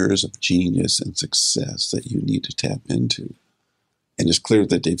have years of genius and success that you need to tap into. And it's clear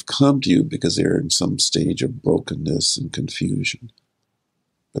that they've come to you because they're in some stage of brokenness and confusion.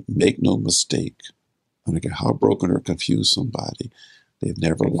 But make no mistake, I don't care how broken or confused somebody, they've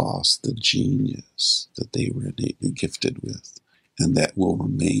never lost the genius that they were innately gifted with, and that will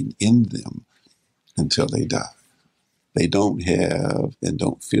remain in them until they die. They don't have and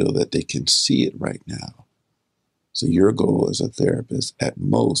don't feel that they can see it right now. So your goal as a therapist at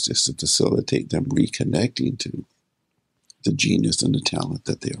most is to facilitate them reconnecting to the genius and the talent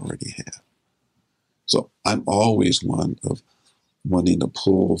that they already have. So I'm always one of wanting to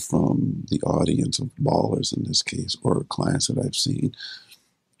pull from the audience of ballers in this case, or clients that I've seen.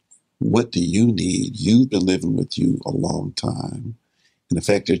 What do you need? You've been living with you a long time. And the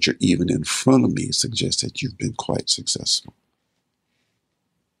fact that you're even in front of me suggests that you've been quite successful.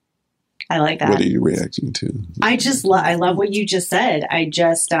 I like that. What are you reacting to? I love what you just said. I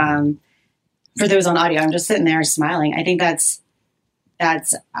just, for those on audio, I'm just sitting there smiling. I think that's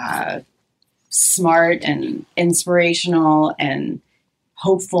smart and inspirational and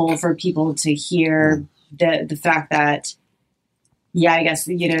hopeful for people to hear the fact that, I guess,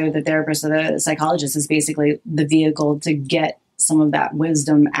 the therapist or the psychologist is basically the vehicle to get some of that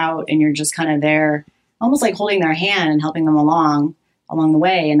wisdom out. And you're just kind of there almost like holding their hand and helping them along the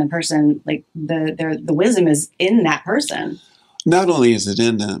way. And the person, like the wisdom is in that person. Not only is it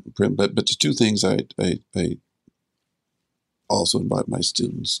in them, but the two things I also invite my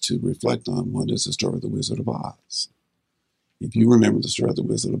students to reflect on. One is the story of the Wizard of Oz. If you remember the story of the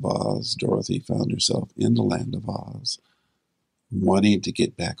Wizard of Oz, Dorothy found herself in the land of Oz, wanting to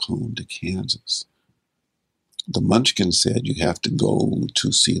get back home to Kansas. The Munchkin said, you have to go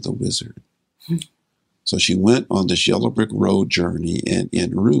to see the wizard. So she went on this yellow brick road journey and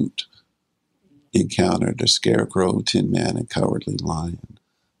en route encountered a scarecrow, tin man, and cowardly lion,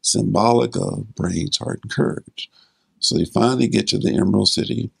 symbolic of brains, heart, and courage. So they finally get to the Emerald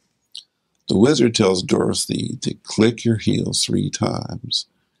City. The wizard tells Dorothy to click your heels 3 times,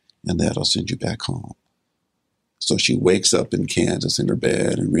 and that'll send you back home. So she wakes up in Kansas in her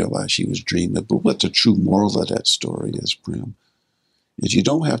bed and realizes she was dreaming. But what the true moral of that story is, Prim, is you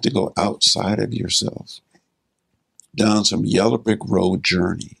don't have to go outside of yourself down some yellow brick road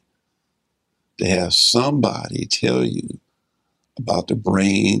journey to have somebody tell you about the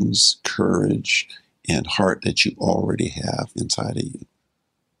brains, courage, and heart that you already have inside of you.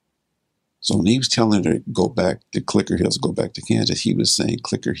 So when he was telling her to go back to Clicker Hills, go back to Kansas, he was saying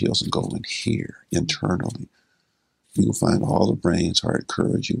Clicker Hills and go in here internally. You will find all the brains, heart,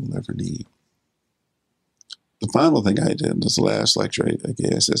 courage you will ever need. The final thing I did in this last lecture, I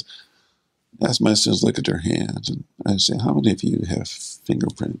guess, is ask my students to look at their hands. And I say, how many of you have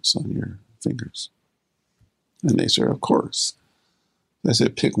fingerprints on your fingers? And they said, of course. I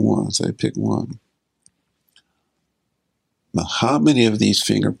said, pick one. So I pick one. Now, how many of these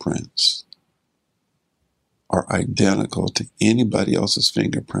fingerprints are identical to anybody else's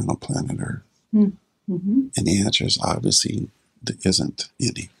fingerprint on planet Earth? Mm-hmm. And the answer is obviously there isn't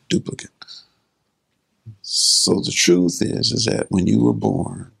any duplicate. So the truth is that when you were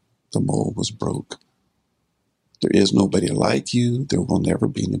born, the mold was broke. There is nobody like you. There will never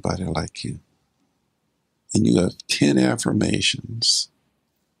be anybody like you. And you have 10 affirmations.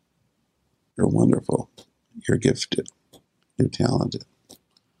 You're wonderful. You're gifted. You're talented.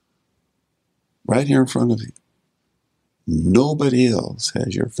 Right here in front of you. Nobody else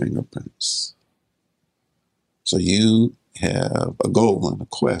has your fingerprints. So you have a goal and a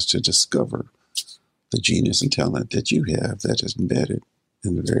quest to discover the genius and talent that you have that is embedded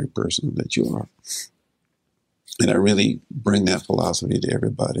in the very person that you are. And I really bring that philosophy to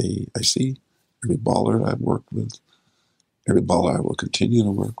everybody I see, every baller I've worked with, every baller I will continue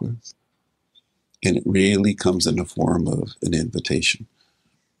to work with. And it really comes in the form of an invitation.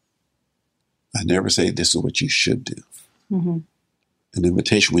 I never say this is what you should do. Mm-hmm. An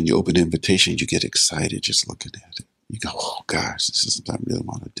invitation, when you open an invitation, you get excited just looking at it. You go, oh gosh, this is something I really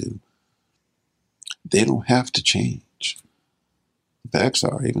want to do. They don't have to change. The facts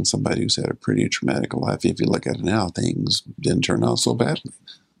are, even somebody who's had a pretty traumatic life, if you look at it now, things didn't turn out so badly.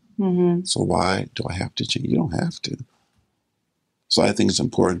 Mm-hmm. So why do I have to change? You don't have to. So I think it's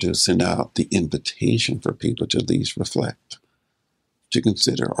important to send out the invitation for people to at least reflect, to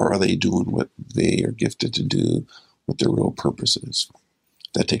consider, are they doing what they are gifted to do, what their real purpose is?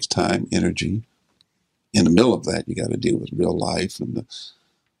 That takes time, energy. In the middle of that, you got to deal with real life and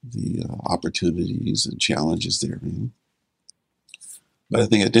the opportunities and challenges therein. But I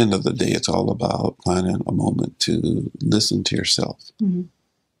think at the end of the day, it's all about finding a moment to listen to yourself. Mm-hmm. In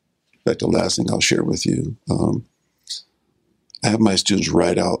fact, the last thing I'll share with you, I have my students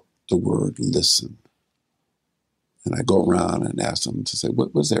write out the word listen. And I go around and ask them to say,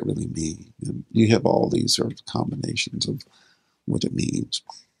 what does that really mean? And you have all these sort of combinations of what it means.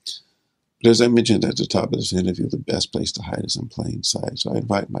 But as I mentioned at the top of this interview, the best place to hide is in plain sight. So I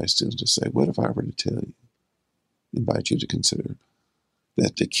invite my students to say, what if I were to tell you, invite you to consider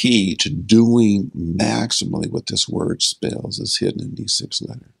that the key to doing maximally what this word spells is hidden in these 6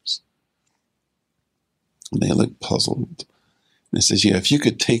 letters. And they look puzzled. And it says, yeah, if you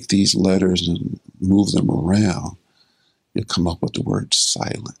could take these letters and move them around, you'll come up with the word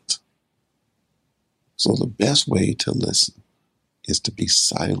silent. So the best way to listen is to be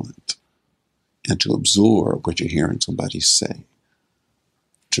silent and to absorb what you're hearing somebody say,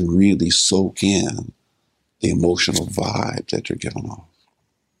 to really soak in the emotional vibe that you're giving off,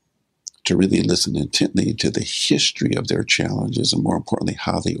 to really listen intently to the history of their challenges and, more importantly,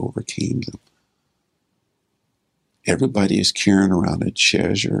 how they overcame them. Everybody is carrying around a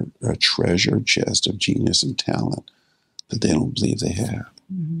treasure chest of genius and talent that they don't believe they have.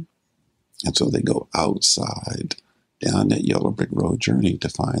 Mm-hmm. And so they go outside down that yellow brick road journey to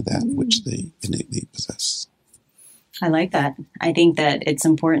find that which they innately possess. I like that. I think that it's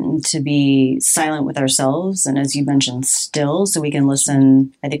important to be silent with ourselves. And as you mentioned, still, so we can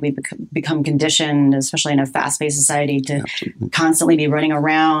listen. I think we become conditioned, especially in a fast-paced society, to constantly be running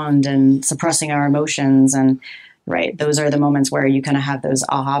around and suppressing our emotions. And right, those are the moments where you kind of have those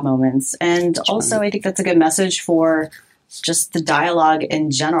aha moments. And also, I think that's a good message for just the dialogue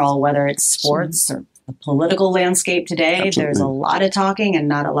in general, whether it's sports or the political landscape today. Absolutely. There's a lot of talking and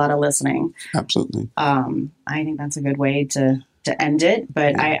not a lot of listening. Absolutely. I think that's a good way to end it.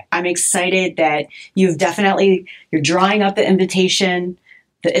 But I'm excited that you're drawing up the invitation.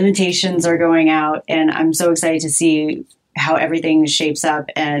 The invitations are going out, and I'm so excited to see how everything shapes up.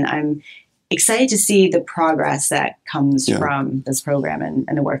 And I'm excited to see the progress that comes from this program and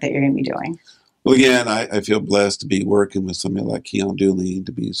the work that you're going to be doing. Well, again, I feel blessed to be working with somebody like Keon Dooley,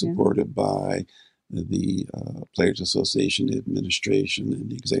 to be supported by the Players Association administration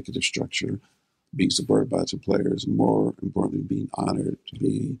and the executive structure, being supported by the players, and more importantly, being honored to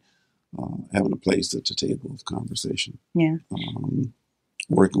be having a place at the table of conversation. Yeah.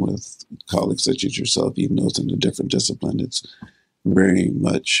 Working with colleagues such as yourself, even though it's in a different discipline, it's very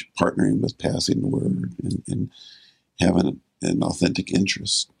much partnering with passing the word and having an authentic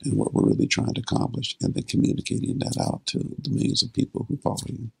interest in what we're really trying to accomplish, and then communicating that out to the millions of people who follow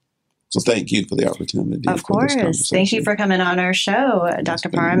you. So thank you for the opportunity. Of course. Thank you for coming on our show, Dr.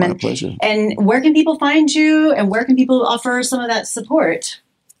 Parham. My pleasure. And where can people find you, and where can people offer some of that support?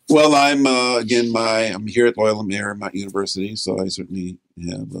 Well, I'm I'm here at Loyola Marymount University, so I certainly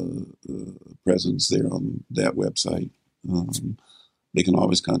have a presence there on that website. They can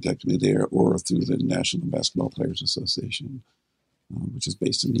always contact me there or through the National Basketball Players Association, which is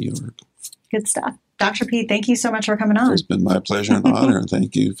based in New York. Good stuff. Dr. P, thank you so much for coming on. It's been my pleasure and honor, and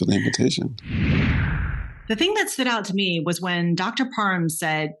thank you for the invitation. The thing that stood out to me was when Dr. Parham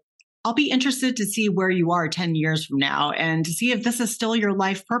said, I'll be interested to see where you are 10 years from now and to see if this is still your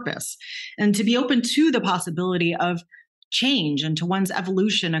life purpose, and to be open to the possibility of change and to one's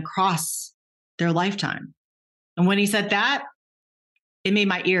evolution across their lifetime. And when he said that, it made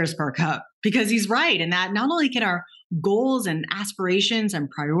my ears perk up, because he's right in that not only can our goals and aspirations and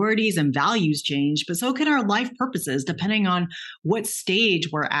priorities and values change, but so can our life purposes, depending on what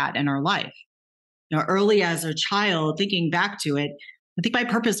stage we're at in our life. Early as a child, thinking back to it, I think my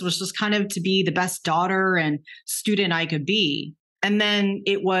purpose was just kind of to be the best daughter and student I could be. And then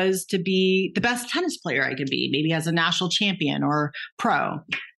it was to be the best tennis player I could be, maybe as a national champion or pro.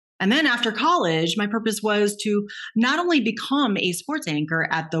 And then after college, my purpose was to not only become a sports anchor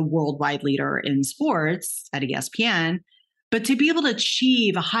at the worldwide leader in sports at ESPN, but to be able to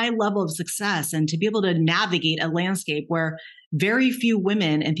achieve a high level of success and to be able to navigate a landscape where very few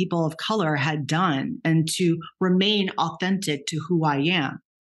women and people of color had done, and to remain authentic to who I am.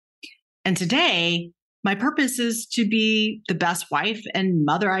 And today, my purpose is to be the best wife and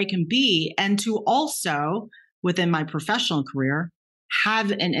mother I can be, and to also, within my professional career,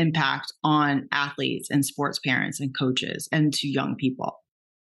 have an impact on athletes and sports parents and coaches and to young people.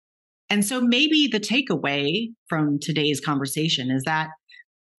 And so maybe the takeaway from today's conversation is that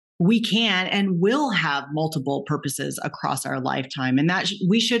we can and will have multiple purposes across our lifetime, and that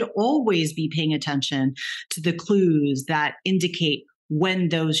we should always be paying attention to the clues that indicate when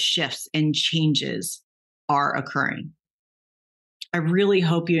those shifts and changes are occurring. I really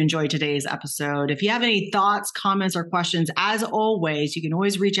hope you enjoyed today's episode. If you have any thoughts, comments, or questions, as always, you can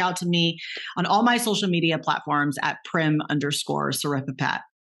always reach out to me on all my social media platforms at Prim_Saripapat.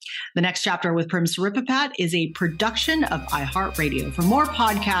 The Next Chapter with Prim Saripapat is a production of iHeartRadio. For more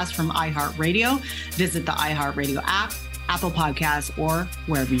podcasts from iHeartRadio, visit the iHeartRadio app, Apple Podcasts, or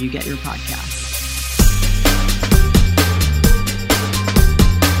wherever you get your podcasts.